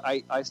it. So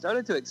I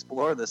started to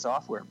explore the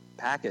software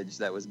package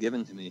that was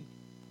given to me,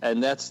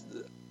 and that's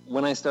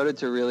when I started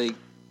to really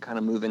kind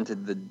of move into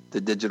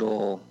the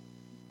digital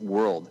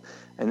world.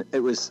 And it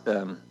was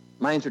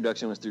my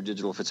introduction was through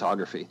digital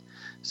photography.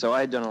 So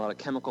I had done a lot of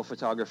chemical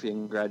photography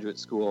in graduate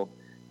school,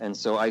 and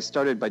so I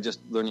started by just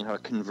learning how to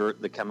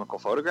convert the chemical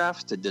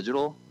photographs to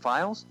digital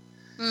files.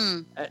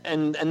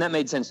 And that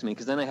made sense to me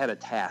because then I had a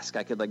task.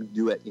 I could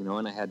do it,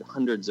 and I had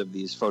hundreds of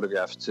these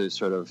photographs to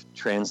sort of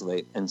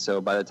translate. And so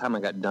by the time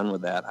I got done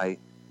with that,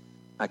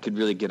 I could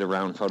really get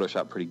around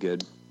Photoshop pretty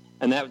good.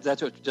 And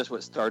that's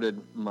what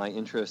started my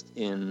interest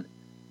in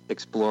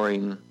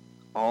exploring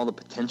all the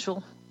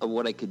potential of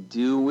what I could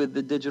do with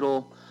the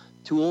digital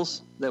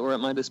tools that were at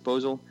my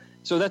disposal.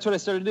 So that's what I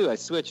started to do. I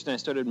switched and I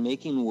started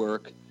making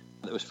work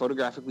that was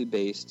photographically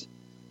based.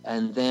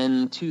 And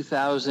then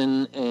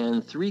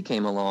 2003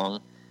 came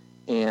along,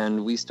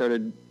 and we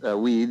started, the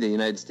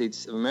United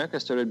States of America,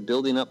 started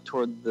building up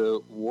toward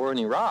the war in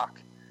Iraq.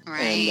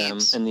 Right.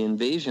 And the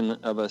invasion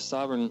of a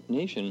sovereign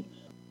nation.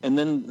 And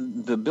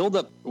then the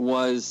buildup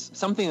was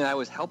something that I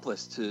was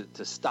helpless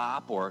to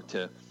stop or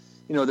to,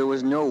 there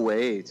was no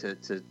way to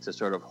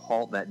sort of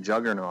halt that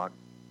juggernaut.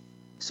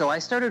 So I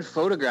started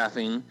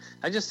photographing.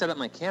 I just set up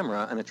my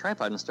camera and a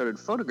tripod and started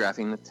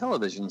photographing the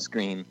television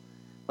screen,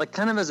 like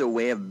kind of as a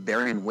way of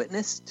bearing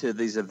witness to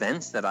these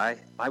events that I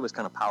was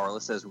kind of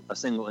powerless as a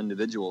single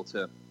individual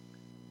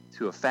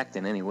to affect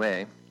in any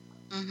way.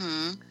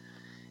 Mm-hmm.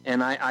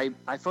 And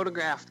I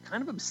photographed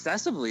kind of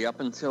obsessively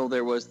up until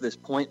there was this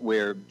point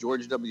where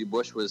George W.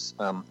 Bush was,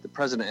 the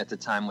president at the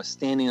time, was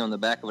standing on the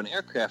back of an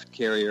aircraft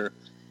carrier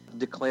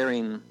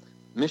declaring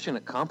mission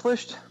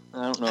accomplished.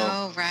 I don't know.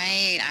 Oh,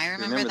 right. I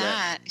remember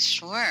that.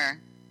 Sure.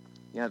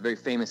 Yeah, a very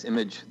famous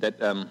image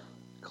that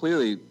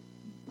clearly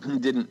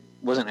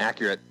wasn't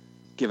accurate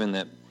given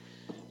that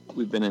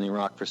we've been in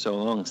Iraq for so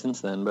long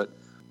since then.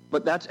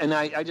 But that's, and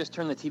I just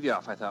turned the TV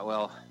off. I thought,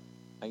 well,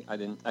 I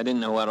didn't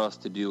know what else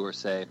to do or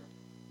say.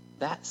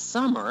 That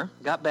summer,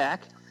 got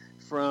back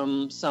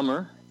from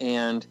summer,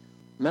 and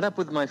met up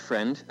with my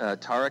friend,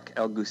 Tariq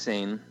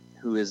El-Gussein,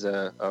 who is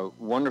a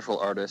wonderful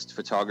artist,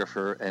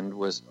 photographer, and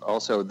was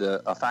also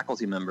a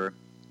faculty member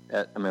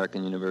at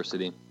American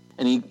University.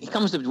 And he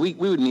comes to, we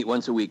would meet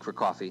once a week for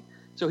coffee.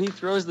 So he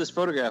throws this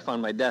photograph on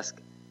my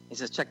desk. He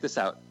says, check this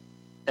out.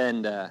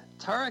 And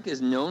Tariq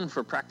is known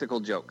for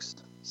practical jokes.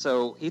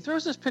 So he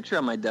throws this picture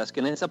on my desk,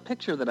 and it's a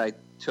picture that I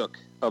took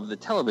of the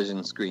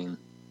television screen.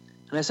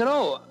 And I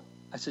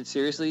said,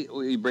 seriously,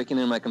 are you breaking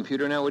in my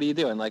computer now? What are you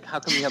doing? Like, how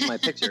come you have my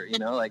picture? You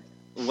know, like,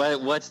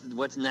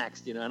 what's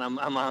next? You know, and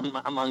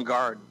I'm on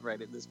guard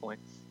right at this point.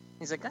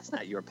 He's like, that's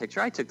not your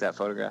picture. I took that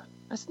photograph.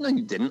 I said, no,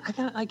 you didn't. I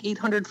got like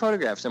 800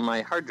 photographs on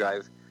my hard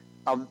drive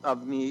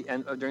of me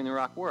and during the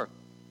Iraq War.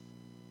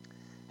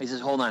 He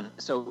says, hold on.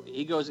 So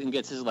he goes and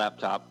gets his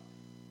laptop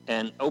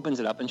and opens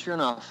it up, and sure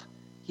enough,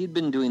 he'd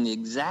been doing the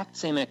exact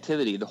same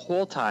activity the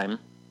whole time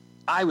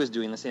I was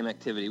doing the same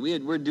activity.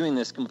 We're doing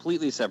this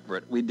completely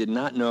separate. We did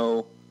not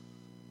know.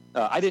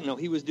 I didn't know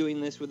he was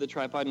doing this with the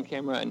tripod and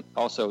camera, and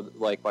also,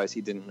 likewise, he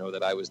didn't know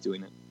that I was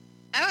doing it.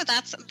 Oh,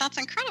 that's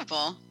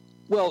incredible.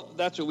 Well,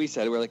 that's what we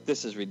said. We're like,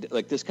 this is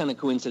like this kind of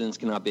coincidence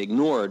cannot be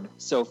ignored.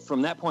 So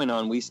from that point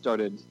on, we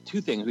started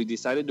two things. We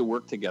decided to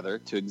work together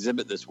to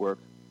exhibit this work,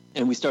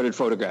 and we started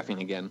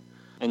photographing again.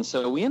 And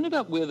so we ended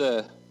up with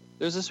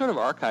there's a sort of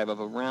archive of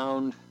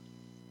around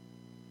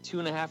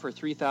 2,500 or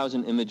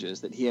 3,000 images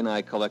that he and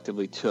I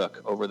collectively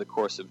took over the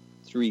course of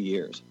 3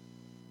 years.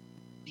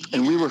 Yeah.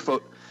 And we were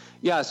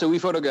so we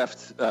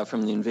photographed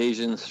from the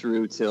invasion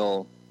through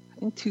till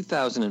I think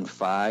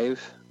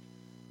 2005.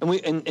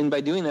 And by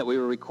doing that, we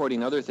were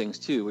recording other things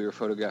too. We were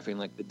photographing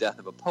like the death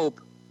of a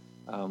pope.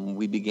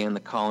 We began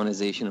the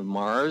colonization of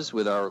Mars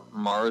with our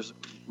Mars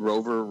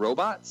rover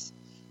robots.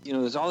 You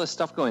know, there's all this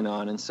stuff going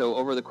on. And so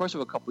over the course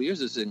of a couple of years,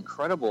 there's an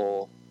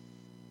incredible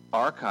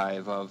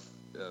archive of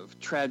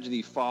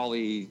tragedy,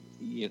 folly,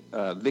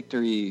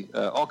 victory,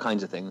 all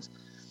kinds of things.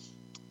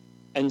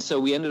 And so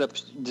we ended up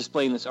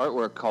displaying this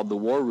artwork called The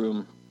War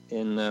Room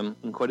in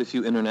quite a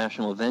few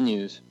international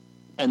venues.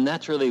 And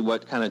that's really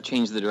what kind of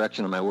changed the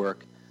direction of my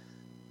work.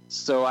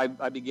 So I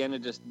began to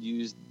just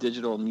use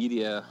digital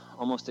media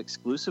almost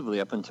exclusively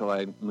up until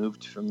I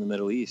moved from the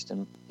Middle East.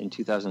 And in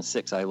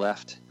 2006, I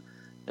left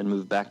and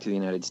moved back to the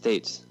United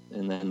States.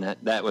 And then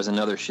that was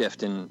another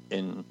shift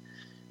in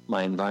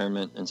my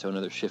environment, and so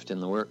another shift in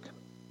the work.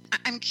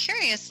 I'm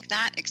curious,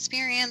 that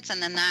experience and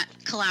then that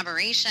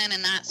collaboration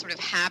and that sort of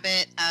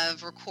habit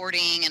of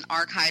recording and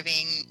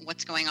archiving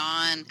what's going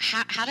on,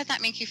 how did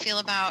that make you feel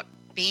about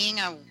being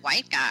a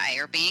white guy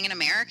or being an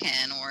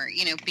American or,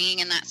 you know, being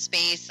in that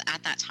space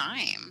at that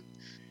time?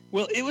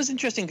 Well, it was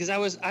interesting because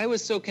I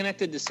was so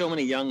connected to so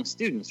many young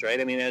students,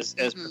 right? I mean, as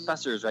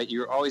professors, right,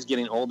 you're always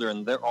getting older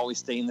and they're always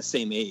staying the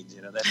same age.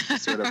 You know,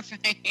 that's sort of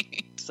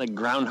right. It's like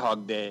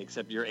Groundhog Day,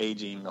 except you're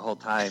aging the whole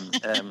time.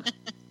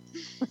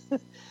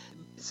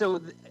 So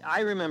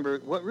I remember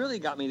what really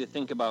got me to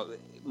think about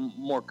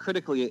more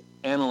critically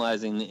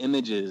analyzing the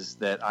images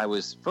that I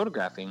was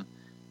photographing.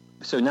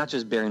 So not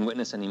just bearing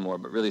witness anymore,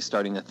 but really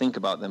starting to think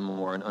about them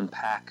more and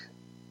unpack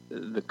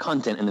the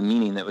content and the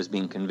meaning that was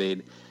being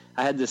conveyed.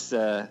 I had this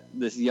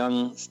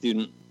young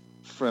student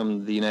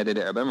from the United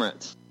Arab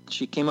Emirates.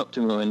 She came up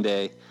to me one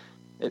day,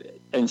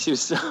 and she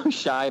was so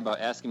shy about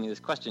asking me this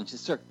question. She said,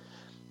 "Sir,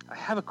 I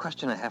have a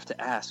question I have to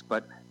ask,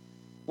 but,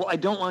 well, I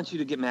don't want you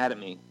to get mad at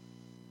me."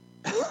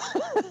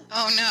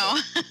 Oh no!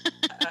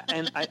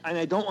 And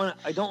I don't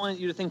want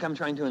you to think I'm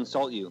trying to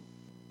insult you.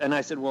 And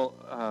I said, well,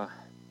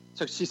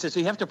 so she said, so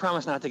you have to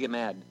promise not to get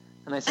mad.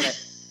 And I said,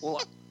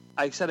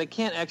 I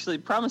can't actually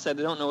promise that.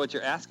 I don't know what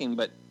you're asking,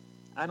 but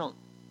I don't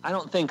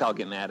think I'll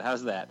get mad.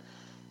 How's that?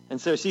 And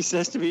so she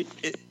says to me,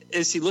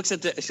 as she looks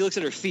at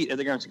her feet at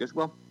the ground, she goes,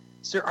 well,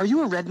 sir, are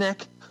you a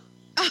redneck?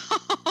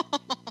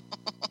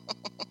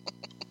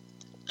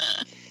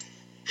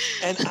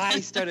 And I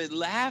started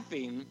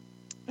laughing,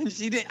 and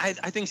she did. I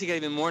think she got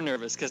even more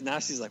nervous because now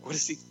she's like, what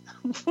is he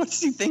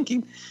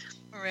thinking?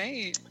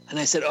 Right. And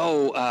I said,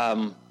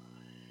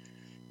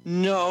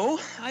 no,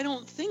 I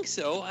don't think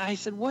so. I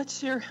said,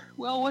 what's your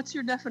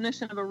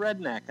definition of a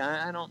redneck?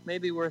 I don't,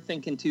 maybe we're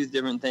thinking two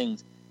different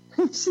things.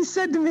 She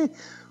said to me,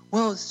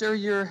 well, sir,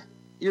 your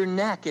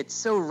neck, it's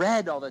so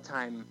red all the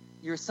time.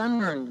 You're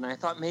sunburned. And I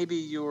thought maybe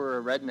you were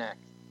a redneck.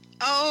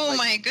 Oh,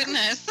 my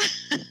goodness.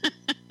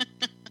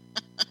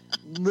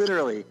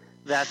 Literally,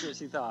 that's what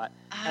she thought.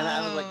 And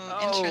I was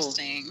like,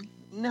 interesting.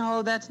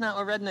 No, that's not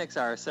what rednecks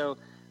are. So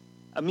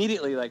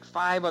immediately, like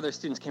 5 other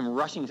students came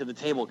rushing to the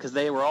table because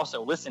they were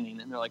also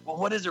listening. And they're like, well,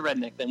 what is a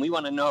redneck then? We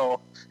want to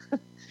know. Can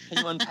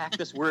you unpack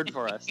this word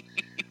for us?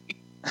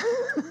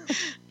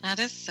 That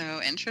is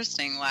so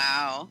interesting.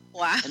 Wow.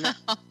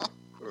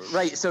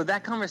 Right. So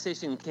that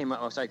conversation came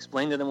up. So I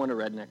explained to them what a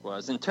redneck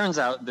was. And it turns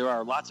out there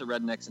are lots of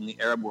rednecks in the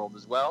Arab world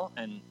as well.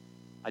 And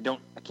I can't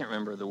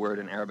remember the word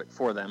in Arabic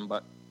for them,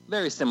 but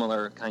very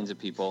similar kinds of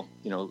people,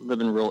 live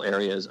in rural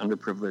areas,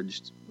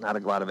 underprivileged, not a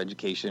lot of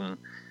education,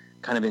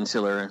 kind of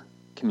insular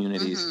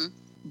communities.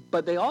 Mm-hmm.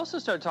 But they also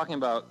started talking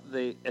about,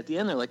 at the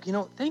end, they're like,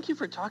 thank you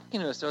for talking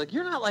to us. They're like,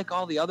 you're not like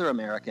all the other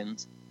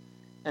Americans.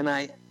 And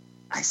I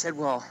said,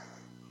 well,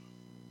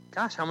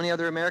 gosh, how many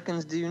other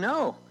Americans do you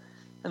know?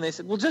 And they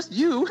said, well, just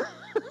you.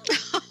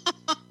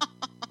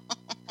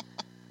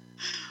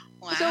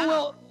 Wow.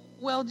 So,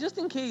 well, just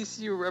in case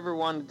you ever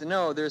wanted to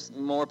know, there's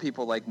more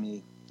people like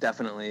me,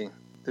 definitely.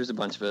 There's a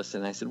bunch of us.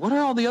 And I said, what are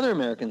all the other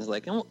Americans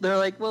like? And they're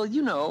like, well,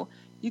 you know,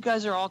 you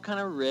guys are all kind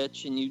of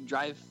rich and you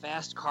drive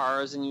fast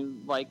cars and you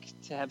like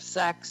to have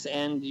sex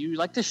and you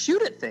like to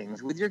shoot at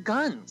things with your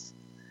guns.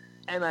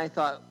 And I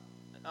thought,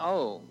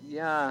 oh,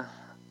 yeah,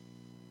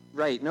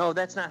 right. No,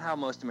 that's not how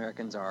most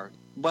Americans are.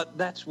 But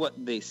that's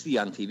what they see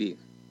on TV.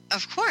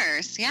 Of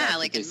course, yeah, That's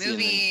like in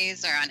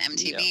movies or on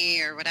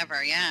MTV or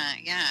whatever.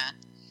 Yeah.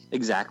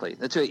 Exactly.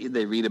 That's what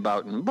they read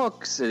about in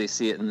books. They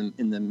see it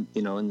in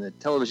the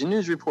television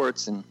news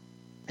reports, and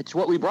it's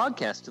what we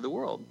broadcast to the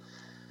world.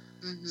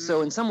 Mm-hmm.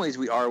 So in some ways,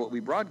 we are what we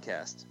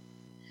broadcast.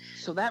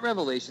 So that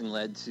revelation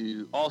led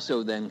to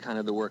also then kind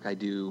of the work I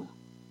do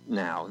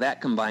now.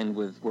 That combined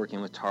with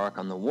working with Tarek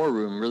on the War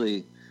Room,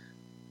 really,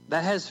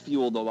 that has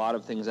fueled a lot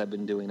of things I've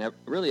been doing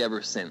really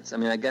ever since. I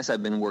mean, I guess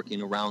I've been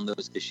working around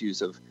those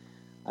issues of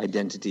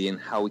identity and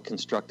how we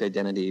construct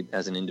identity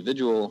as an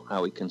individual,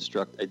 how we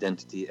construct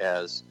identity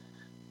as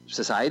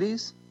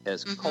societies,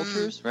 as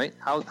cultures, right?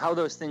 How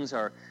those things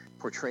are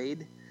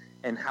portrayed,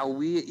 and how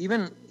we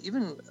even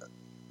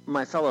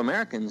my fellow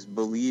Americans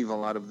believe a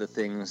lot of the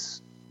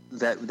things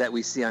that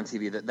we see on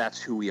TV,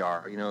 that's who we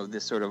are. You know,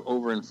 this sort of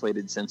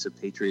overinflated sense of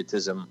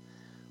patriotism,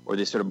 or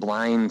this sort of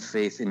blind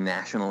faith in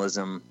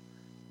nationalism.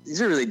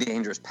 These are really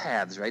dangerous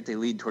paths, right? They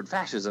lead toward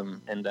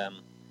fascism,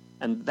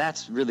 and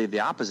that's really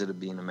the opposite of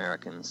being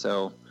American.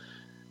 So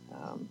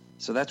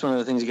that's one of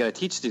the things you got to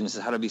teach students,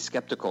 is how to be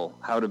skeptical,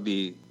 how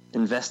to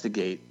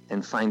investigate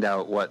and find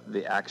out what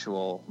the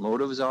actual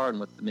motives are and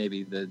what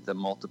maybe the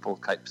multiple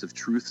types of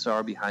truths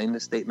are behind a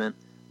statement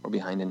or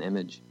behind an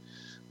image.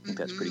 I think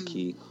that's pretty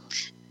key.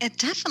 It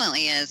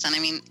definitely is. And I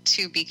mean,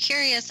 to be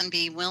curious and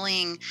be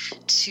willing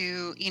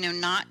to,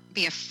 not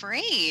be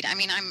afraid. I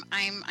mean,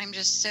 I'm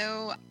just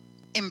so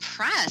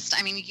impressed.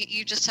 I mean,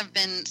 you just have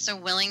been so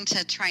willing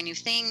to try new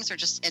things, or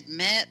just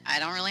admit, I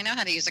don't really know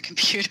how to use a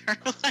computer.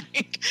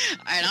 Like,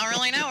 I don't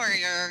really know where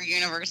your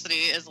university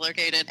is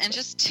located. And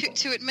just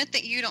to admit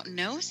that you don't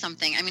know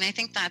something. I mean, I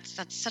think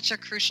that's such a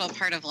crucial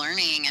part of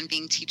learning and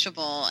being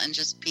teachable and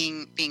just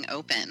being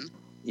open.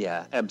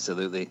 Yeah,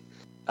 absolutely.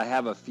 I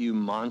have a few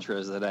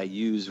mantras that I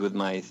use with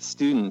my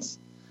students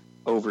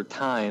over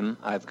time.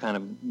 I've kind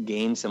of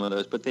gained some of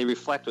those, but they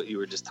reflect what you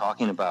were just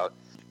talking about.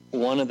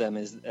 One of them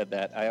is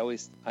that I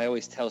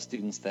always tell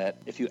students that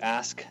if you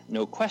ask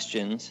no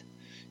questions,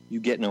 you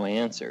get no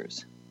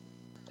answers.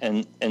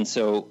 And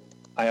so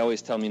I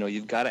always tell them,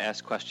 you've got to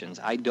ask questions.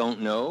 I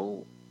don't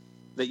know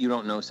that you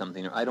don't know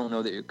something, or I don't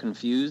know that you're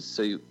confused,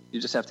 so you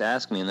just have to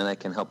ask me, and then I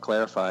can help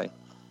clarify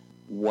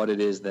what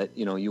it is that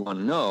you want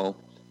to know.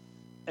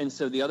 And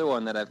so the other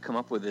one that I've come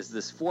up with is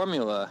this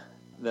formula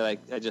that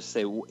I just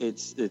say,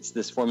 it's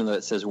this formula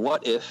that says,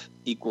 what if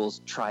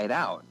equals try it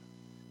out.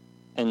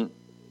 And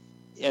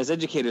as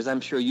educators,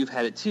 I'm sure you've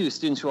had it too,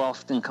 students who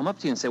often come up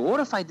to you and say, well, what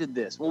if I did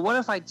this? Well, what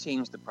if I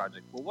changed the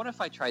project? Well, what if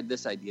I tried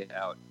this idea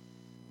out?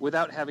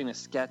 Without having a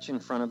sketch in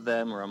front of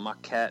them or a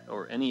maquette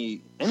or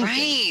anything.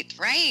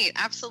 Right,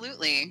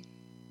 absolutely.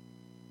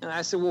 And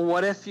I said, well,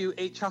 what if you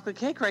ate chocolate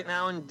cake right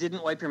now and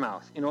didn't wipe your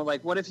mouth?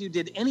 Like, what if you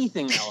did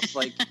anything else?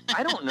 Like,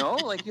 I don't know.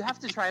 Like, you have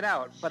to try it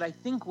out. But I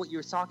think what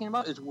you're talking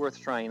about is worth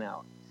trying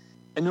out.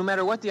 And no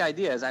matter what the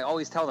idea is, I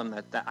always tell them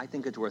that I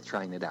think it's worth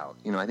trying it out.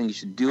 I think you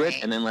should do it,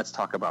 and then let's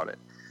talk about it.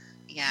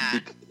 Yeah.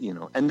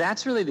 And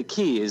that's really the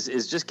key is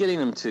just getting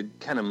them to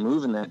kind of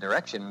move in that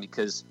direction,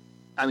 because,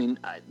 I mean,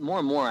 more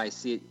and more I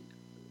see it,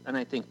 and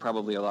I think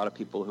probably a lot of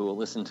people who will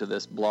listen to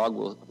this blog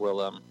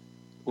will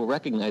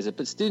recognize it,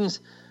 but students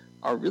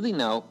are really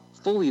now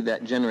fully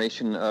that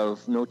generation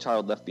of No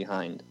Child Left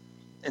Behind.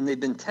 And they've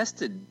been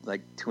tested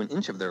like to an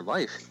inch of their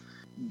life.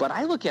 But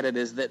I look at it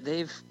as that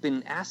they've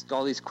been asked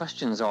all these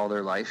questions all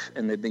their life,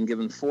 and they've been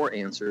given 4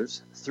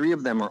 answers. 3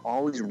 of them are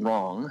always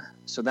wrong.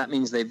 So that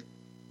means they've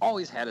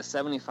always had a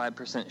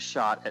 75%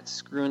 shot at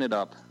screwing it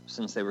up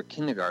since they were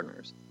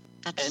kindergartners.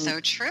 That's so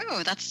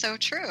true. That's so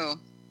true.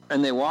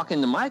 And they walk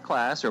into my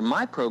class or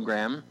my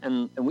program,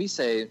 and we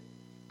say,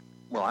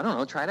 well, I don't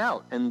know, try it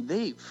out. And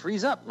they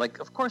freeze up. Like,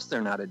 of course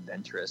they're not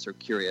adventurous or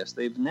curious.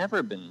 They've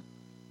never been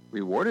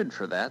rewarded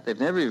for that. They've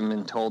never even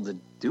been told to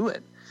do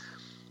it.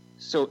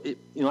 So,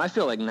 I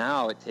feel like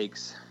now it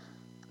takes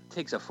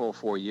a full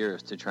 4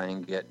 years to try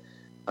and get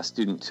a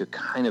student to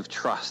kind of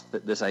trust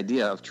that this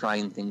idea of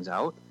trying things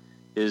out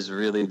is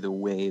really the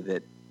way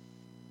that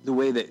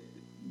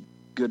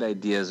good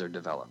ideas are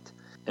developed.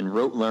 And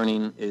rote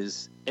learning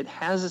it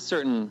has a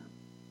certain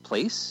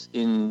place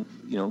in,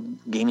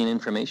 gaining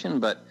information,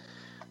 but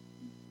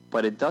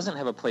it doesn't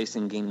have a place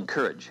in gaining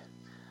courage.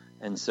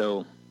 And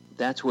so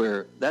that's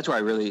where I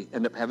really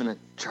end up having to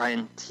try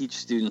and teach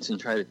students and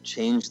try to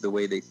change the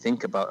way they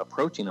think about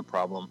approaching a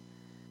problem.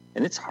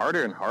 And it's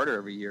harder and harder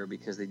every year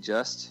because they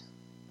just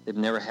they've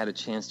never had a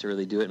chance to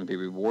really do it and be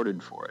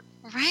rewarded for it.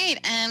 Right.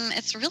 And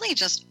it's really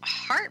just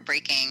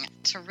heartbreaking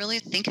to really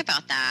think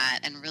about that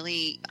and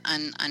really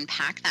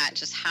unpack that,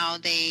 just how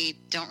they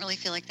don't really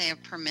feel like they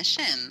have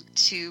permission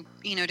to,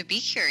 to be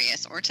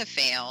curious or to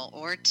fail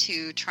or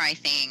to try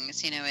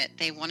things.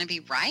 They want to be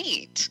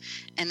right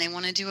and they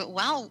want to do it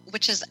well,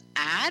 which is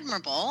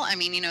admirable. I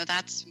mean,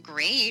 that's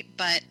great.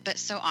 But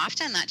so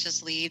often that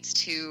just leads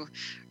to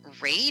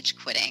rage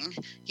quitting,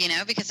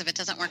 because if it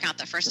doesn't work out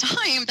the first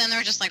time, then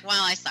they're just like,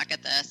 well, I suck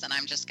at this and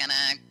I'm just going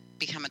to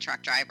become a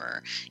truck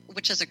driver,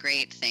 which is a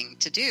great thing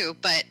to do.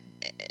 But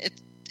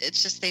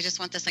it's just, they just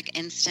want this like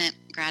instant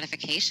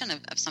gratification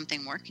of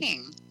something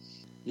working.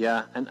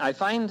 Yeah.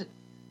 And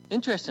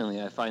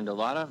interestingly, I find a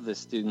lot of the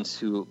students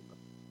who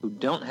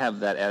don't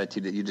have that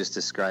attitude that you just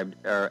described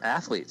are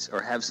athletes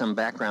or have some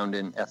background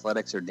in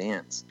athletics or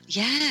dance.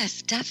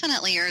 Yes,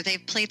 definitely. Or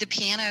they've played the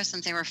piano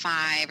since they were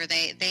 5, or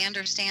they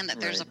understand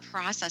that there's Right. a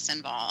process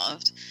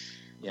involved.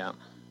 Yeah.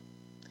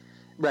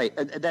 Right.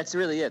 That's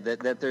really it.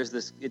 That there's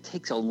this, it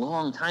takes a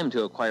long time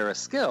to acquire a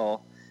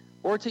skill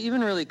or to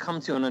even really come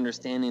to an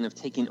understanding of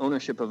taking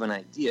ownership of an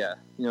idea.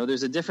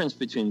 There's a difference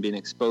between being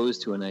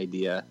exposed to an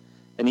idea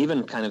and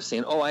even kind of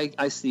saying, oh,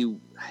 I see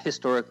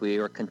historically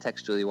or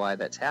contextually why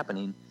that's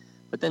happening.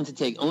 But then to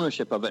take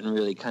ownership of it and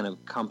really kind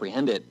of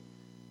comprehend it,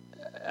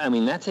 I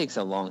mean, that takes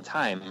a long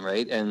time,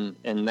 right? And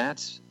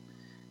that's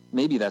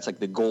like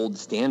the gold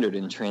standard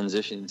in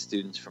transitioning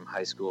students from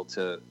high school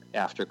to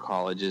after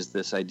college, is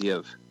this idea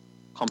of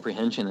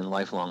comprehension and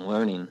lifelong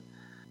learning.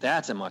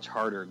 That's a much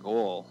harder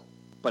goal.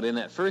 But in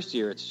that first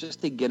year, it's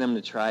just to get them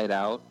to try it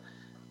out,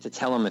 to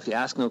tell them if you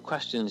ask no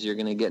questions, you're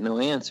going to get no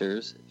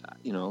answers,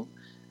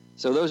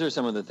 So those are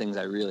some of the things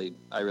I really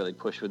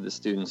push with the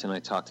students, and I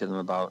talk to them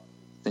about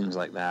things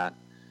like that.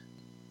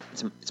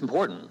 It's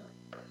important.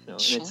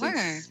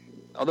 Sure.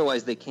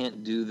 Otherwise, they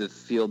can't do the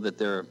field that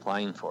they're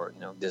applying for,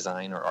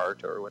 design or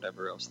art or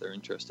whatever else they're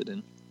interested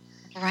in.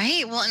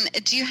 Right. Well,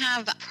 and do you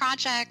have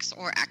projects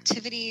or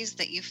activities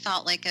that you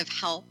felt like have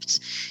helped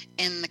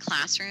in the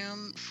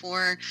classroom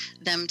for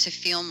them to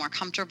feel more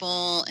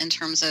comfortable in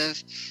terms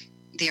of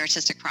the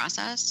artistic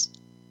process?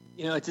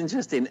 It's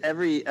interesting.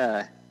 Every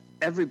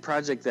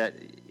project that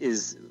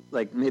is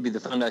like maybe the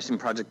foundation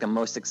project I'm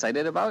most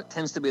excited about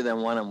tends to be the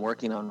one I'm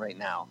working on right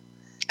now.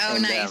 Oh,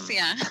 and, nice.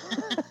 Yeah.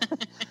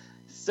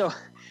 So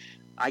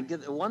I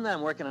get the one that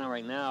I'm working on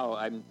right now.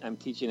 I'm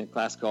teaching a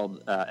class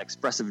called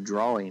Expressive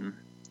Drawing,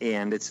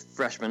 and it's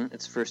freshmen.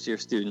 It's first-year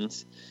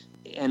students,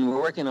 and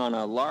we're working on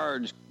a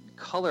large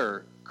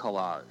color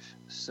collage.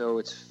 So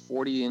it's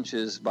 40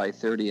 inches by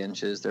 30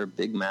 inches. They're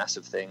big,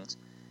 massive things,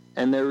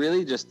 and they're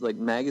really just like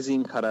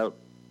magazine cutout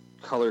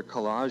color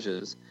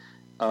collages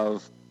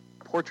of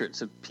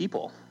portraits of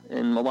people.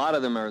 And a lot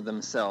of them are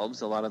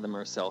themselves. A lot of them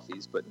are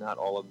selfies, but not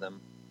all of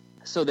them.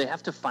 So they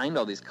have to find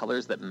all these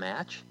colors that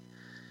match.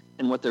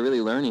 And what they're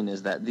really learning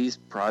is that these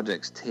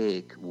projects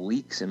take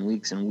weeks and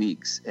weeks and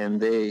weeks, and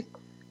they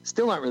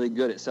still aren't really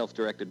good at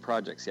self-directed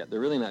projects yet. They're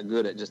really not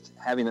good at just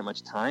having that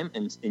much time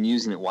and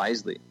using it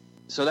wisely.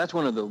 So that's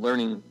one of the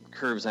learning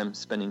curves I'm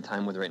spending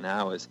time with right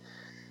now, is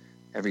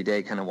every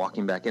day kind of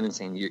walking back in and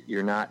saying,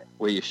 you're not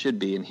where you should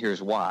be, and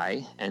here's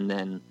why. And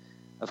then,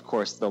 of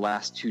course, the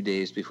last 2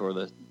 days before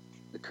the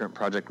current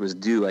project was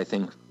due, I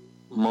think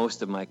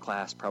most of my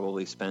class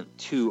probably spent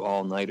 2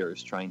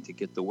 all-nighters trying to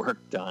get the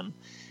work done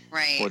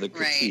for the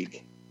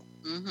critique.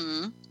 Right.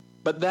 Mm-hmm.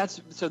 But that's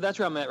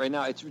where I'm at right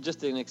now. It's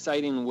just an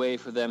exciting way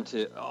for them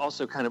to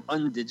also kind of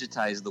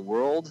undigitize the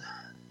world.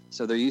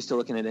 So they're used to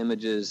looking at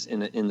images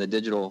in the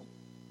digital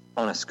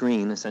on a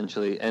screen,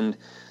 essentially. And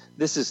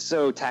this is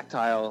so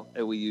tactile.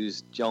 We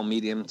use gel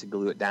medium to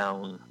glue it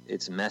down.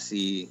 It's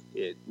messy.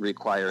 It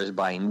requires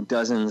buying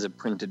dozens of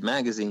printed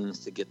magazines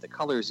to get the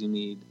colors you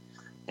need.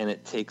 And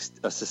it takes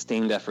a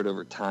sustained effort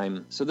over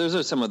time. So those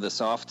are some of the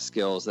soft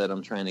skills that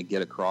I'm trying to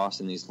get across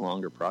in these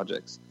longer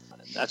projects.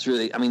 That's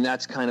really,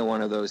 that's kind of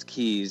one of those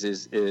keys,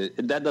 is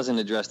that doesn't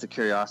address the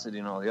curiosity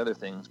and all the other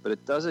things, but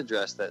it does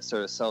address that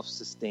sort of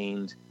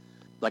self-sustained,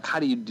 like how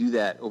do you do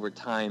that over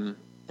time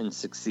and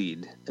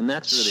succeed? And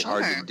that's really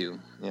hard to do.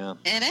 Yeah.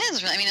 It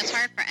is. I mean, it's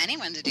hard for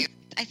anyone to do.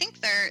 I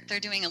think they're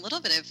doing a little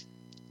bit of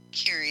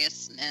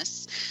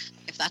curiousness,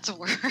 if that's a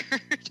word.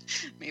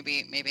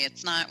 maybe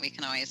it's not. We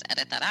can always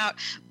edit that out.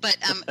 But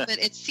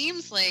it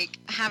seems like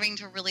having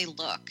to really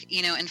look,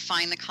 and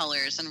find the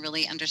colors and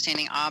really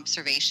understanding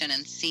observation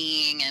and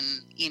seeing,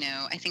 and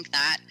I think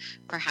that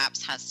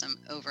perhaps has some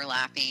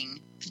overlapping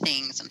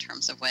things in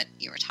terms of what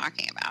you were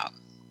talking about.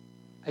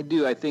 I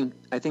do. I think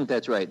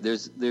that's right.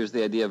 There's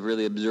the idea of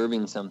really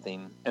observing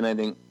something, and I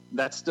think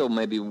that's still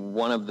maybe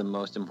one of the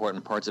most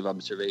important parts of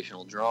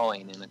observational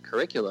drawing in a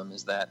curriculum,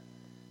 is that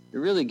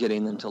you're really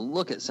getting them to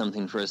look at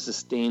something for a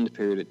sustained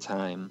period of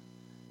time.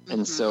 Mm-hmm.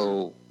 And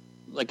so,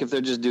 like if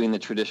they're just doing the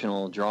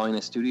traditional drawing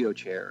a studio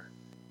chair,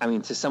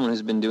 to someone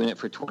who's been doing it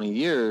for 20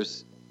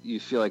 years, you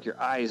feel like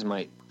your eyes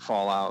might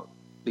fall out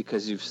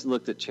because you've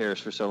looked at chairs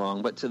for so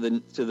long. But to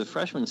the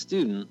freshman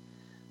student,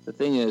 the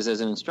thing is, as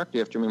an instructor,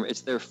 you have to remember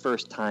it's their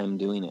first time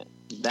doing it.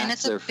 And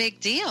it's a big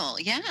deal,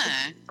 yeah.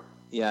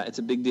 Yeah, it's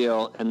a big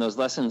deal, and those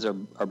lessons are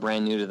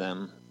brand new to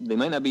them. They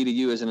might not be to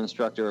you as an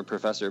instructor or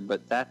professor,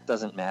 but that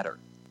doesn't matter.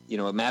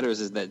 What matters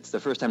is that it's the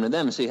first time to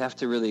them, so you have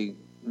to really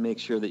make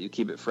sure that you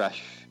keep it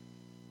fresh,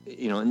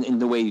 in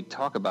the way you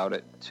talk about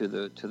it to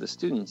the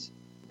students.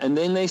 And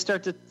then they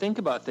start to think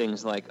about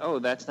things like, oh,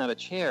 that's not a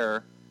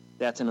chair,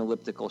 that's an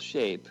elliptical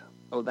shape.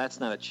 Oh, that's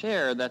not a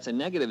chair, that's a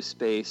negative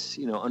space,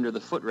 under the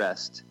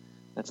footrest.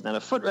 That's not a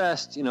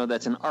footrest,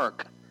 that's an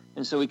arc.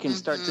 And so we can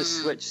start to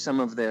switch some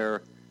of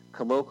their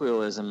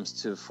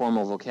colloquialisms to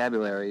formal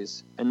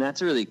vocabularies. And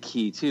that's really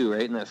key, too,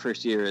 right, in that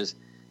first year is,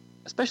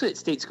 especially at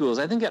state schools.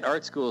 I think at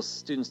art schools,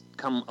 students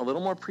come a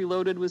little more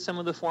preloaded with some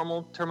of the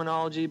formal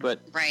terminology,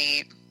 but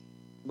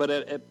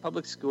at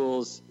public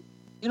schools,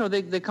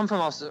 they come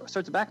from all sorts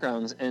of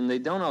backgrounds, and they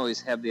don't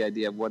always have the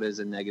idea of what is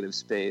a negative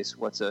space,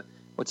 what's a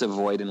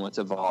void, and what's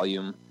a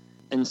volume.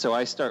 And so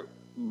I start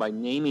by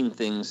naming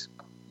things,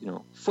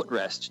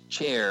 footrest,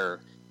 chair,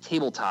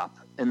 tabletop,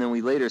 and then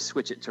we later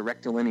switch it to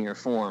rectilinear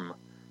form,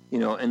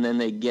 and then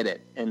they get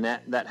it. And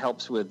that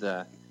helps with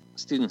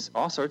students,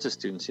 all sorts of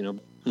students,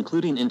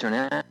 including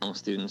international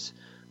students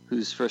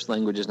whose first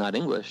language is not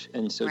English.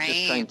 And so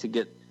just trying to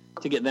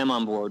get them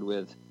on board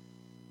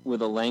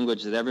with a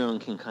language that everyone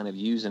can kind of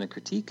use in a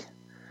critique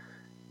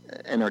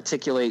and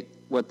articulate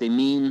what they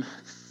mean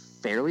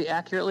fairly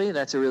accurately.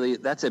 That's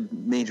a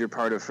major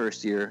part of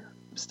first year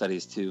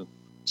studies too.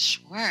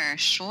 Sure.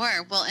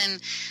 Well, and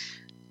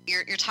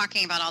you're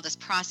talking about all this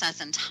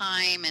process and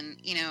time, and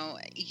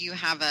you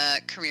have a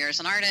career as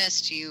an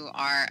artist, you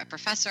are a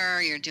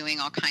professor, you're doing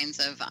all kinds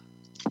of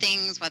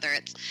things, whether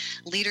it's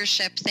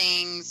leadership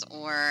things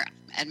or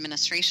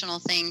administrational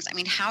things. I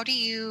mean, how do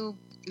you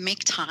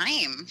make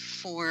time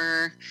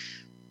for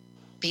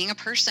being a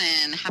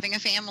person, having a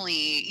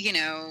family,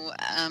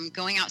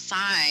 going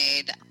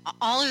outside,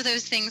 all of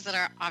those things that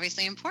are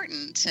obviously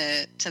important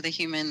to the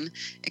human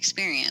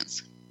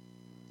experience?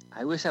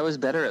 I wish I was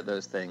better at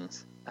those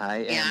things. I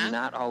am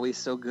not always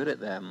so good at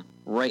them.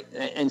 Right.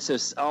 And so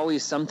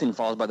always something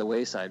falls by the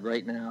wayside.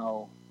 Right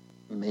now,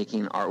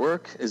 making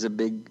artwork is a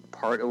big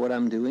part of what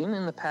I'm doing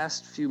in the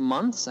past few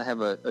months. I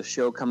have a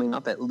show coming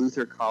up at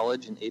Luther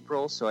College in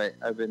April, so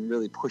I've been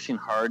really pushing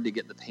hard to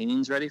get the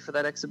paintings ready for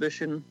that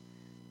exhibition.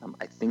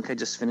 I think I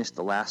just finished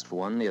the last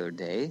one the other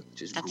day,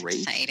 which is That's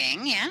great. That's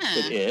exciting, yeah.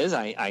 It is.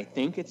 I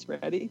think it's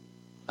ready.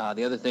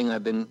 The other thing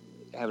I've been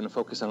having to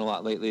focus on a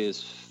lot lately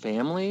is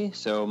family.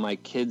 So my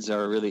kids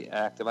are really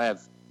active. I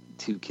have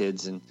 2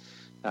 kids and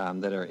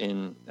that are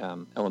in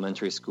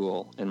elementary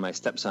school, and my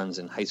stepson's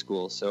in high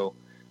school. So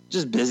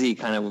just busy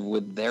kind of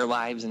with their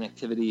lives and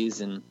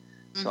activities. And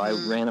so I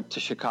ran up to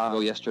Chicago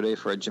yesterday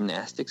for a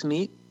gymnastics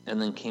meet and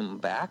then came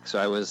back. So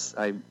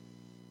I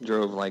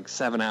drove like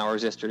 7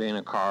 hours yesterday in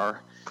a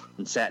car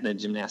and sat in a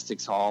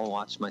gymnastics hall and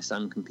watched my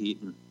son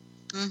compete. And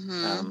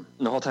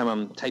the whole time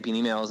I'm typing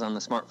emails on the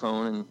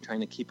smartphone and trying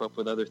to keep up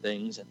with other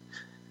things. And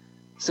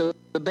so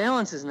the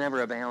balance is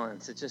never a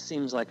balance. It just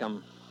seems like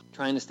I'm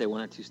trying to stay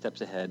 1 or 2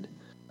 steps ahead.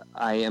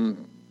 I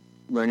am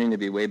learning to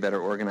be way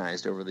better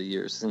organized over the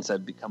years. Since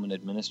I've become an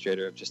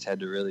administrator, I've just had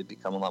to really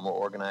become a lot more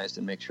organized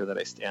and make sure that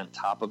I stay on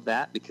top of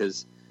that,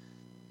 because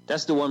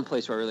that's the one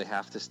place where I really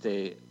have to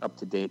stay up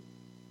to date,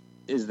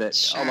 is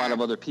that a lot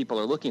of other people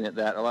are looking at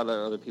that. A lot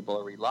of other people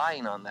are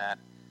relying on that.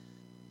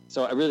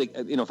 So I really,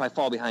 if I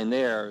fall behind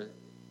there,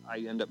 I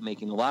end up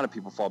making a lot of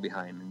people fall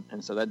behind.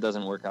 And so that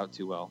doesn't work out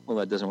too well. Well,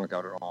 that doesn't work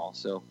out at all.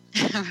 So,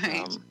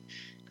 right.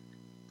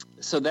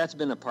 So that's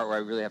been a part where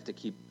I really have to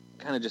keep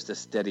kind of just a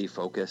steady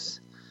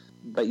focus.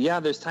 But yeah,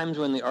 there's times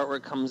when the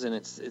artwork comes and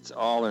it's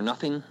all or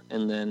nothing.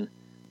 And then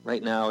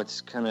right now it's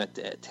kind of at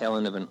the tail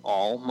end of an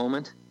all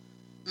moment.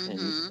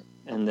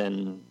 And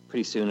then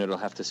pretty soon it'll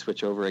have to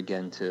switch over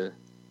again to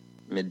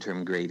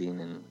midterm grading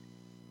and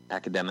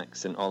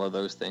academics and all of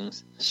those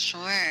things.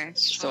 Sure.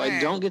 So I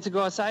don't get to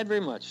go outside very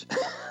much.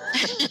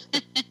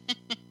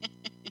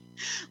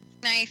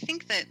 I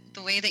think that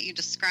the way that you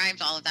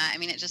described all of that, I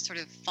mean, it just sort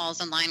of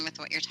falls in line with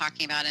what you're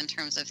talking about in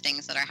terms of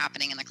things that are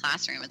happening in the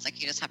classroom. It's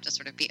like you just have to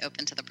sort of be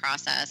open to the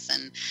process.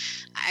 And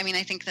I mean,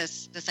 I think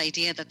this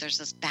idea that there's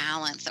this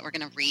balance that we're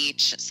going to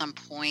reach at some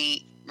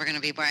point. We're going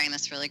to be wearing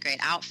this really great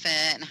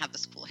outfit and have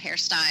this cool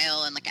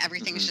hairstyle, and like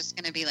everything's just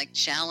going to be like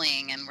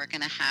gelling, and we're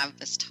going to have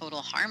this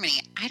total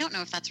harmony. I don't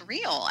know if that's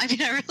real. I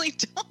mean, I really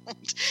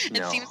don't.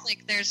 It seems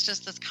like there's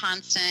just this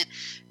constant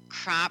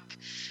crop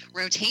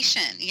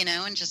rotation,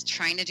 and just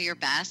trying to do your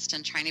best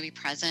and trying to be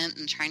present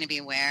and trying to be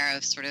aware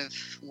of sort of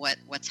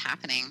what's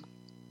happening.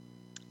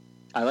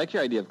 I like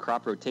your idea of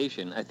crop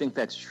rotation. I think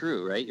that's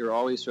true, right? You're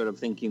always sort of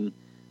thinking,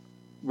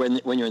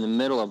 when you're in the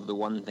middle of the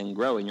one thing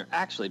growing, you're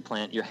actually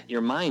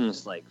your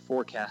mind's like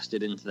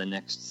forecasted into the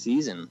next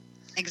season.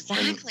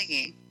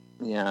 Exactly.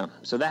 Yeah,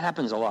 so that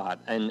happens a lot,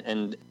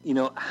 and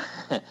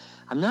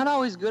I'm not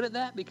always good at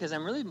that, because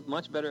I'm really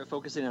much better at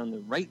focusing on the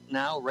right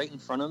now, right in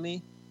front of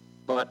me.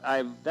 But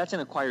that's an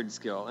acquired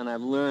skill, and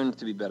I've learned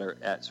to be better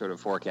at sort of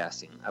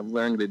forecasting. I've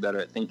learned to be better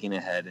at thinking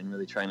ahead and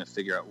really trying to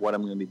figure out what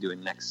I'm going to be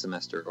doing next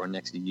semester or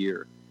next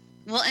year.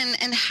 Well,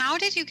 and how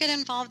did you get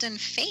involved in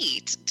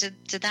FATE?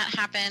 Did that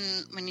happen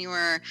when you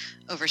were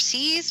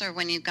overseas or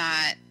when you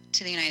got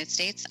to the United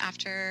States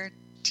after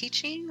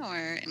teaching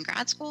or in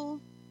grad school?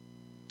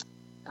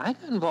 I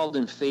got involved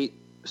in FATE.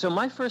 So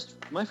my first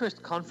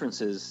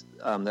conferences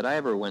that I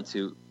ever went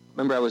to,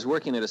 remember I was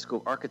working at a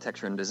school of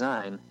architecture and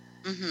design.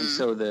 Mm-hmm. And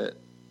so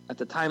at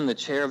the time, the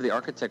chair of the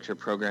architecture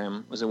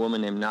program was a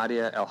woman named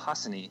Nadia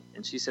El-Hassani.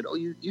 And she said,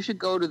 you should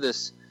go to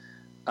this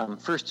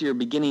first year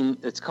beginning,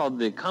 it's called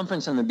the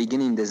Conference on the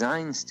Beginning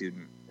Design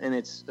Student. And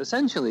it's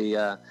essentially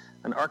an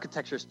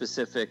architecture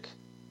specific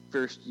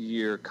first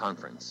year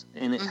conference.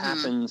 And it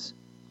happens,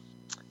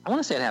 I want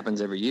to say it happens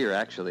every year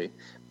actually.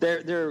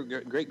 They're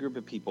a great group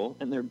of people,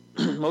 and they're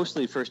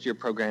mostly first year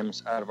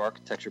programs out of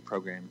architecture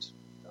programs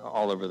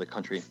all over the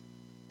country.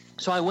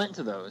 So I went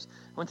to those.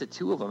 I went to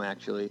 2 of them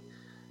actually.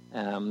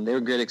 They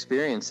were great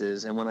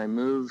experiences. And when I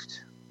moved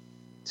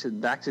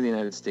back to the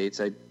United States,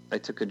 I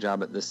took a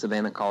job at the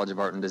Savannah College of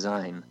Art and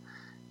Design,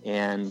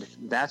 and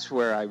that's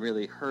where I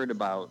really heard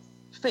about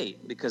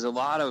FATE, because a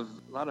lot of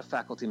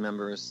faculty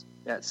members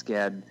at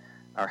SCAD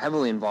are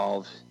heavily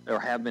involved, or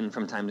have been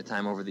from time to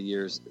time over the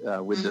years,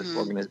 with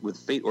the with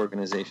FATE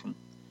organization.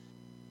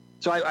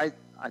 So I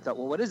thought,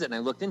 well, what is it? And I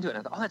looked into it, and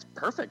I thought, oh, that's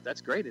perfect.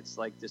 That's great. It's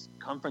like this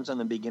Conference on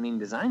the Beginning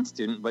Design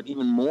Student, but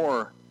even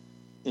more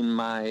in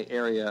my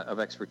area of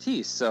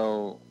expertise.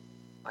 So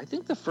I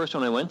think the first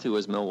one I went to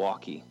was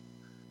Milwaukee.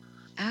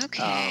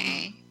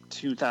 Okay.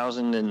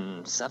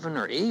 2007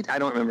 or 8. I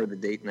don't remember the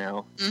date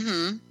now.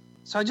 Mm-hmm.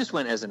 So I just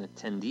went as an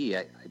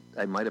attendee.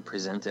 I might have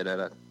presented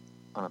on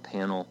a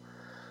panel.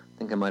 I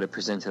think I might have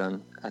presented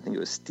on, I think it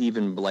was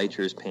Stephen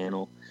Bleicher's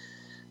panel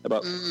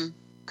about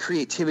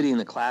creativity in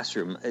the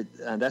classroom.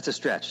 That's a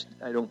stretch.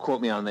 Don't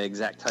quote me on the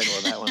exact title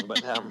of that one,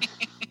 but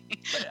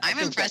I'm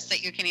impressed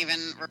that you can even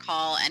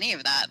recall any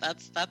of that.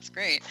 That's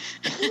great.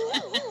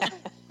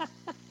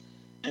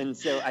 And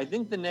so I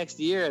think the next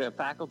year at a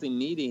faculty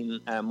meeting,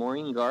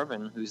 Maureen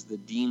Garvin, who's the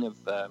dean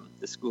of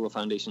the School of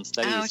Foundation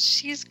Studies. Oh,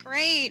 she's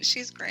great.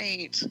 She's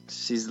great.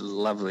 She's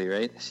lovely,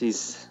 right?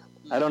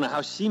 I don't know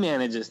how she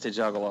manages to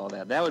juggle all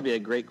that. That would be a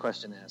great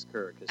question to ask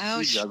her.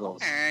 She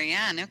juggles. Sure.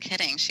 Yeah, no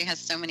kidding. She has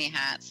so many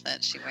hats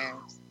that she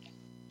wears.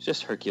 It's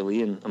just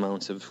Herculean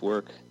amounts of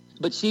work.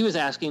 But she was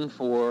asking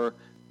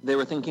they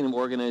were thinking of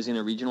organizing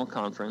a regional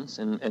conference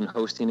and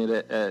hosting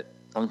it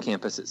on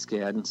campus at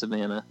SCAD in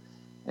Savannah.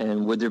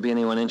 And would there be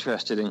anyone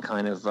interested in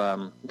kind of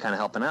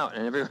helping out?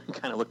 And everyone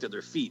kind of looked at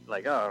their feet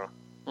like, oh,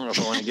 I don't know if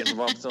I want to get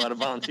involved with a lot of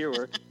volunteer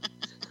work.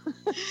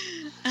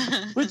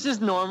 Which is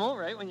normal,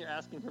 right, when you're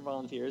asking for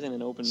volunteers in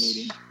an open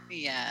meeting.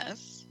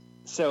 Yes.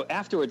 So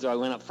afterwards, I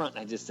went up front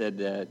and I just said,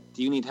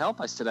 do you need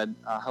help? I said,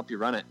 I'll help you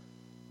run it.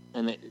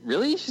 And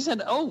really? She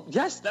said, oh,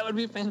 yes, that would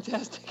be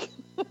fantastic.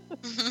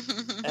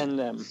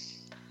 And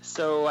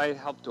so I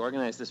helped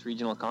organize this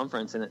regional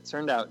conference, and it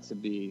turned out to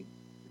be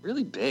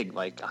really big,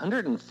 like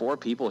 104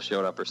 people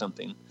showed up or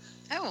something.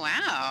 Oh,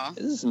 wow.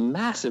 This is a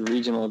massive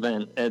regional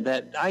event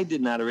that I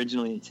did not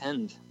originally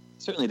intend.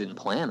 Certainly didn't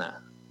plan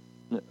a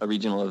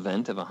regional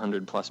event of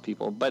 100-plus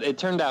people, but it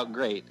turned out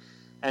great.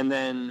 And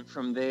then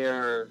from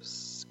there,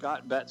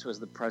 Scott Betts was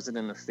the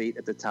president of FATE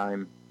at the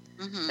time,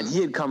 and he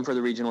had come for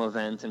the regional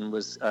event and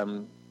was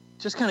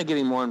just kind of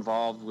getting more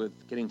involved with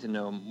getting to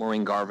know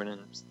Maureen Garvin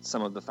and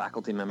some of the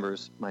faculty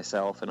members,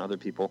 myself and other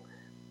people.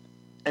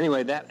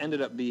 Anyway, that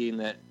ended up being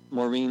that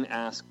Maureen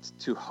asked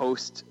to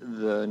host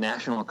the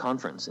national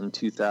conference in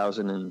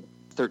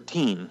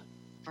 2013.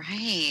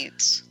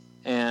 Right.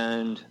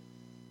 And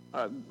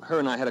her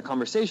and I had a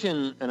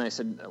conversation, and I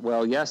said,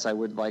 well, yes, I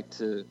would like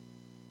to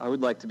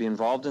be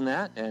involved in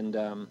that.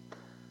 And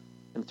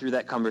through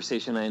that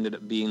conversation, I ended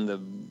up being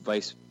the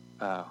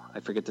I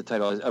forget the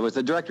title. I was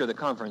the director of the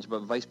conference,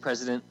 but vice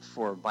president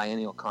for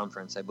biennial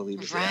conference, I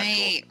believe is the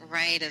actual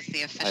Right, is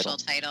the official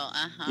title.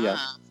 Uh-huh. Yeah.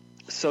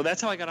 So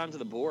that's how I got onto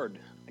the board.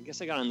 I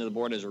guess I got onto the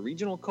board as a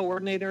regional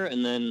coordinator,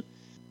 and then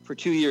for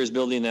 2 years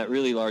building that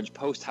really large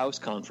post-house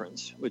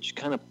conference, which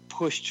kind of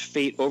pushed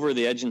FATE over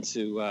the edge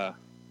into, I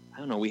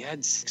don't know, we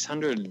had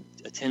 600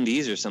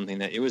 attendees or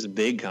something. It was a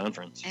big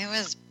conference. It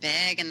was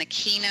big, and the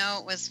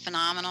keynote was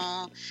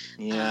phenomenal.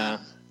 Yeah.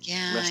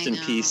 Yeah, Rest in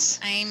peace.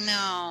 I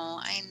know.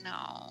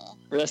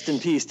 Rest in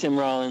peace, Tim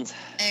Rollins.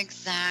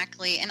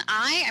 Exactly. And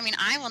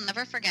I will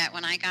never forget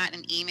when I got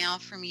an email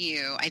from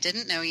you. I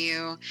didn't know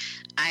you.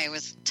 I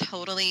was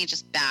totally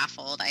just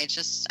baffled.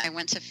 I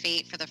went to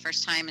FATE for the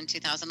first time in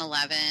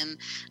 2011 in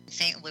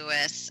St.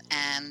 Louis,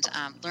 and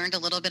learned a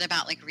little bit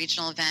about like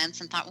regional events,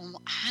 and thought,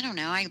 well, I don't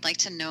know, I'd like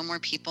to know more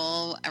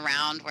people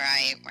around where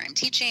I'm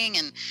teaching,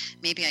 and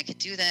maybe I could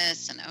do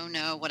this. And oh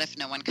no, what if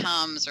no one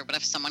comes, or what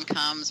if someone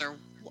comes, or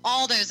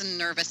all those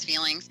nervous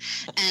feelings.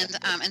 And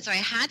so I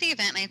had the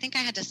event, and I think I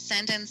had to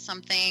send in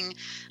something,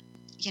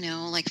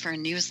 like for a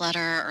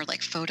newsletter or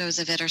like photos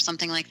of it or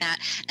something like that.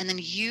 And then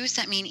you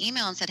sent me an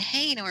email and said,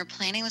 hey, we're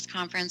planning this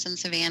conference in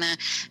Savannah,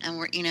 and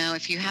we're,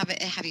 if you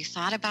have you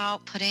thought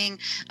about putting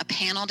a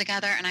panel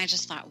together? And I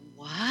just thought,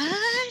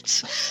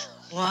 what?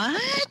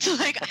 what?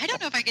 Like, I don't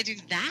know if I could do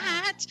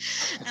that.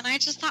 And I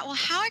just thought, well,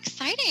 how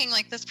exciting.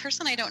 Like, this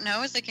person I don't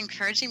know is like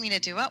encouraging me to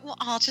do it. Well,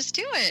 I'll just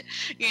do it,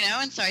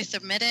 And so I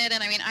submitted.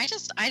 And I mean,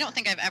 I don't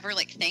think I've ever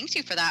like thanked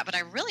you for that, but I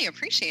really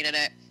appreciated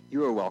it.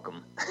 You are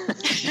welcome.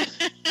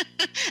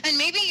 And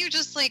maybe you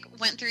just like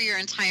went through your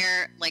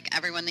entire, like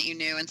everyone that you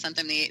knew and sent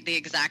them the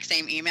exact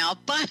same email,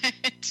 but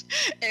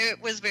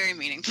it was very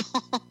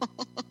meaningful.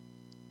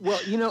 Well,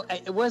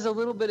 it was a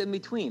little bit in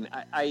between.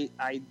 I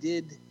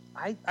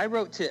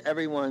wrote to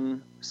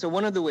everyone. So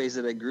one of the ways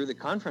that I grew the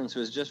conference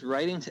was just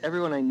writing to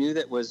everyone I knew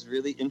that was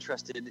really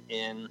interested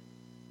in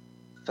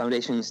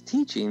Foundations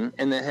teaching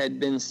and that had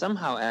been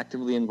somehow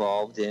actively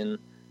involved in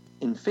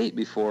FATE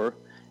before.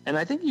 And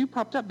I think you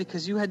popped up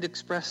because you had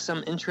expressed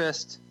some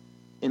interest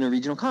in a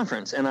regional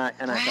conference. And I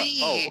thought,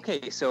 oh,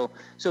 okay. So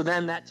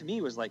then that to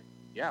me was like,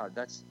 yeah,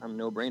 that's a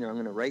no-brainer. I'm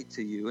going to write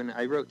to you. And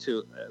I wrote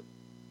to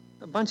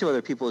a bunch of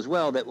other people as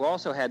well that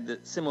also had the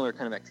similar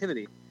kind of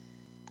activity.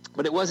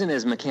 But it wasn't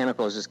as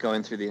mechanical as just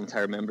going through the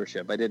entire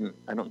membership. I don't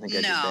think I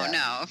did that.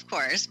 No, of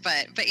course.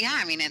 But yeah,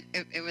 I mean,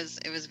 it was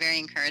very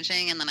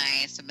encouraging. And then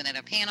I submitted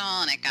a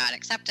panel and it got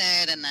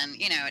accepted. And then,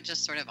 it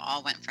just sort of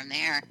all went from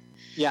there.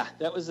 Yeah,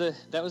 that was a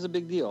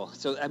big deal.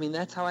 So, I mean,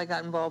 that's how I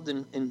got involved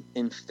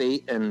in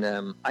FATE.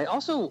 And I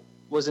also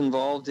was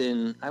involved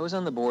I was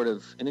on the board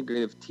of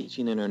Integrative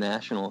Teaching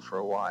International for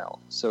a while.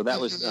 So that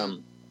was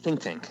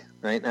think tank,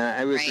 right?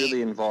 I was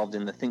really involved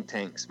in the think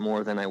tanks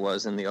more than I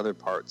was in the other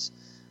parts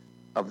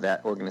of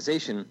that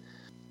organization.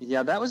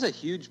 Yeah, that was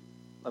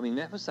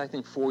that was, I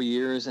think, 4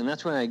 years. And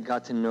that's when I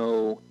got to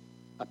know,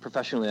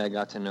 professionally, I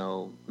got to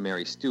know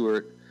Mary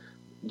Stewart,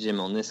 Jim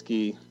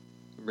Olniski,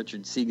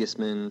 Richard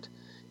Sigismund,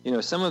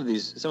 some of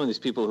these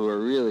people who are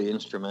really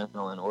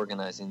instrumental in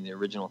organizing the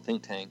original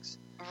think tanks.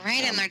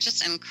 Right, and they're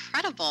just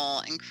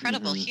incredible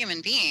human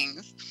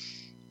beings.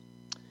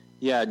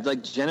 Yeah,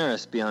 like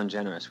generous beyond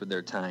generous with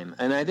their time.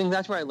 And I think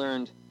that's where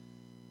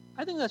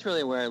that's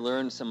really where I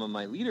learned some of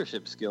my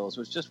leadership skills,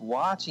 was just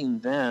watching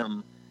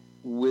them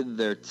with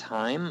their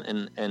time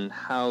and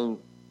how,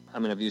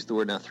 I've used the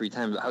word now 3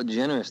 times, how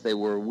generous they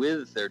were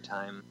with their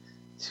time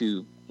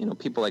to,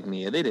 people like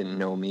me. They didn't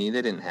know me.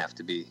 They didn't have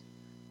to be.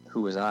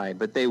 Who was I?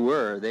 But they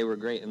were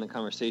great, and the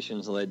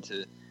conversations led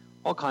to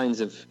all kinds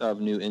of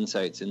new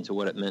insights into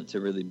what it meant to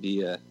really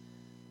be a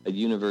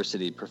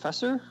university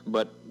professor,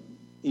 but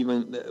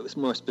even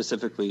more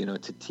specifically,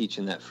 to teach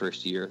in that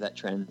first year, that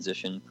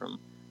transition from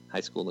high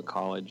school to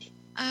college.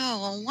 Oh,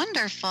 well,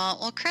 wonderful.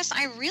 Well, Chris,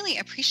 I really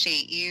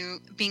appreciate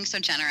you being so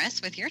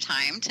generous with your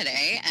time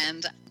today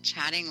and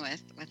chatting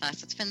with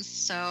us. It's been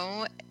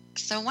so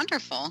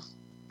wonderful.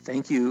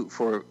 Thank you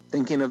for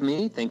thinking of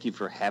me. Thank you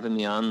for having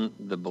me on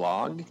the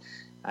blog.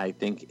 I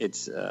think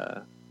it's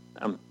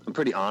I'm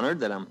pretty honored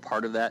that I'm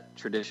part of that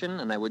tradition,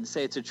 and I would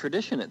say it's a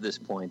tradition at this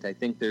point. I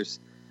think there's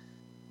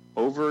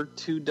over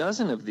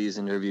 24 of these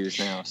interviews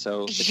now,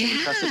 so it's an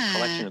impressive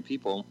collection of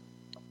people.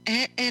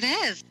 It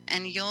is,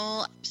 and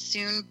you'll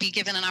soon be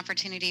given an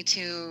opportunity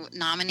to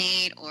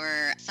nominate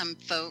or some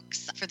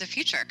folks for the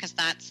future, because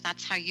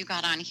that's how you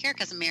got on here,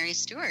 because Mary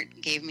Stewart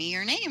gave me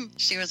your name.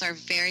 She was our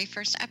very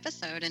first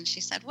episode, and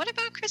she said, "What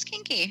about Chris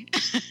Kienke?"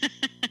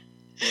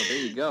 Well, there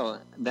you go.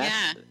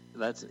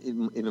 That's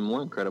even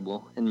more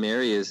incredible. And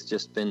Mary has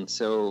just been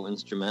so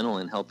instrumental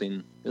in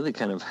helping really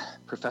kind of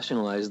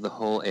professionalize the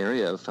whole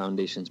area of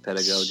Foundations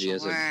pedagogy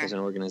as an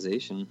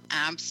organization.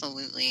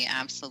 Absolutely.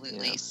 Yeah.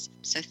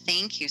 So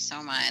thank you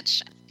so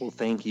much. Well,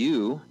 thank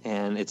you.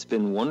 And it's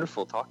been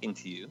wonderful talking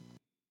to you.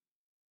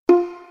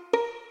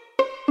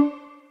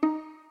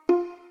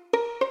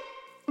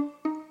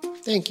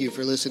 Thank you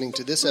for listening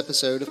to this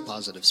episode of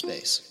Positive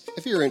Space.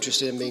 If you're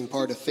interested in being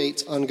part of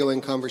FATE's ongoing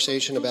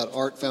conversation about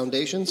art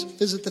foundations,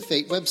 visit the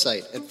FATE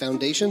website at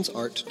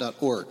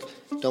foundationsart.org.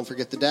 Don't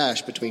forget the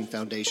dash between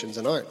foundations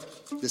and art.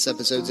 This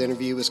episode's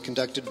interview was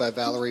conducted by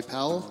Valerie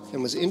Powell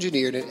and was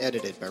engineered and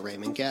edited by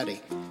Raymond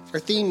Gaddy. Our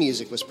theme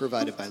music was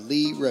provided by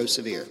Lee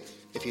Rosevere.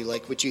 If you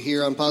like what you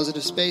hear on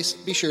Positive Space,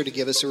 be sure to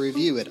give us a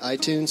review at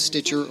iTunes,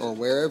 Stitcher, or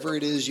wherever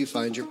it is you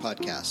find your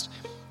podcast.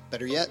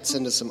 Better yet,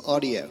 send us some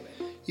audio.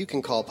 You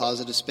can call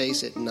Positive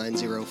Space at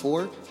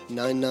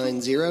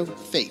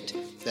 904-990-FATE.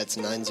 That's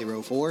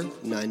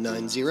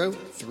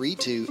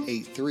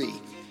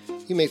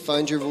 904-990-3283. You may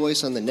find your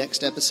voice on the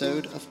next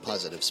episode of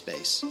Positive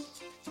Space.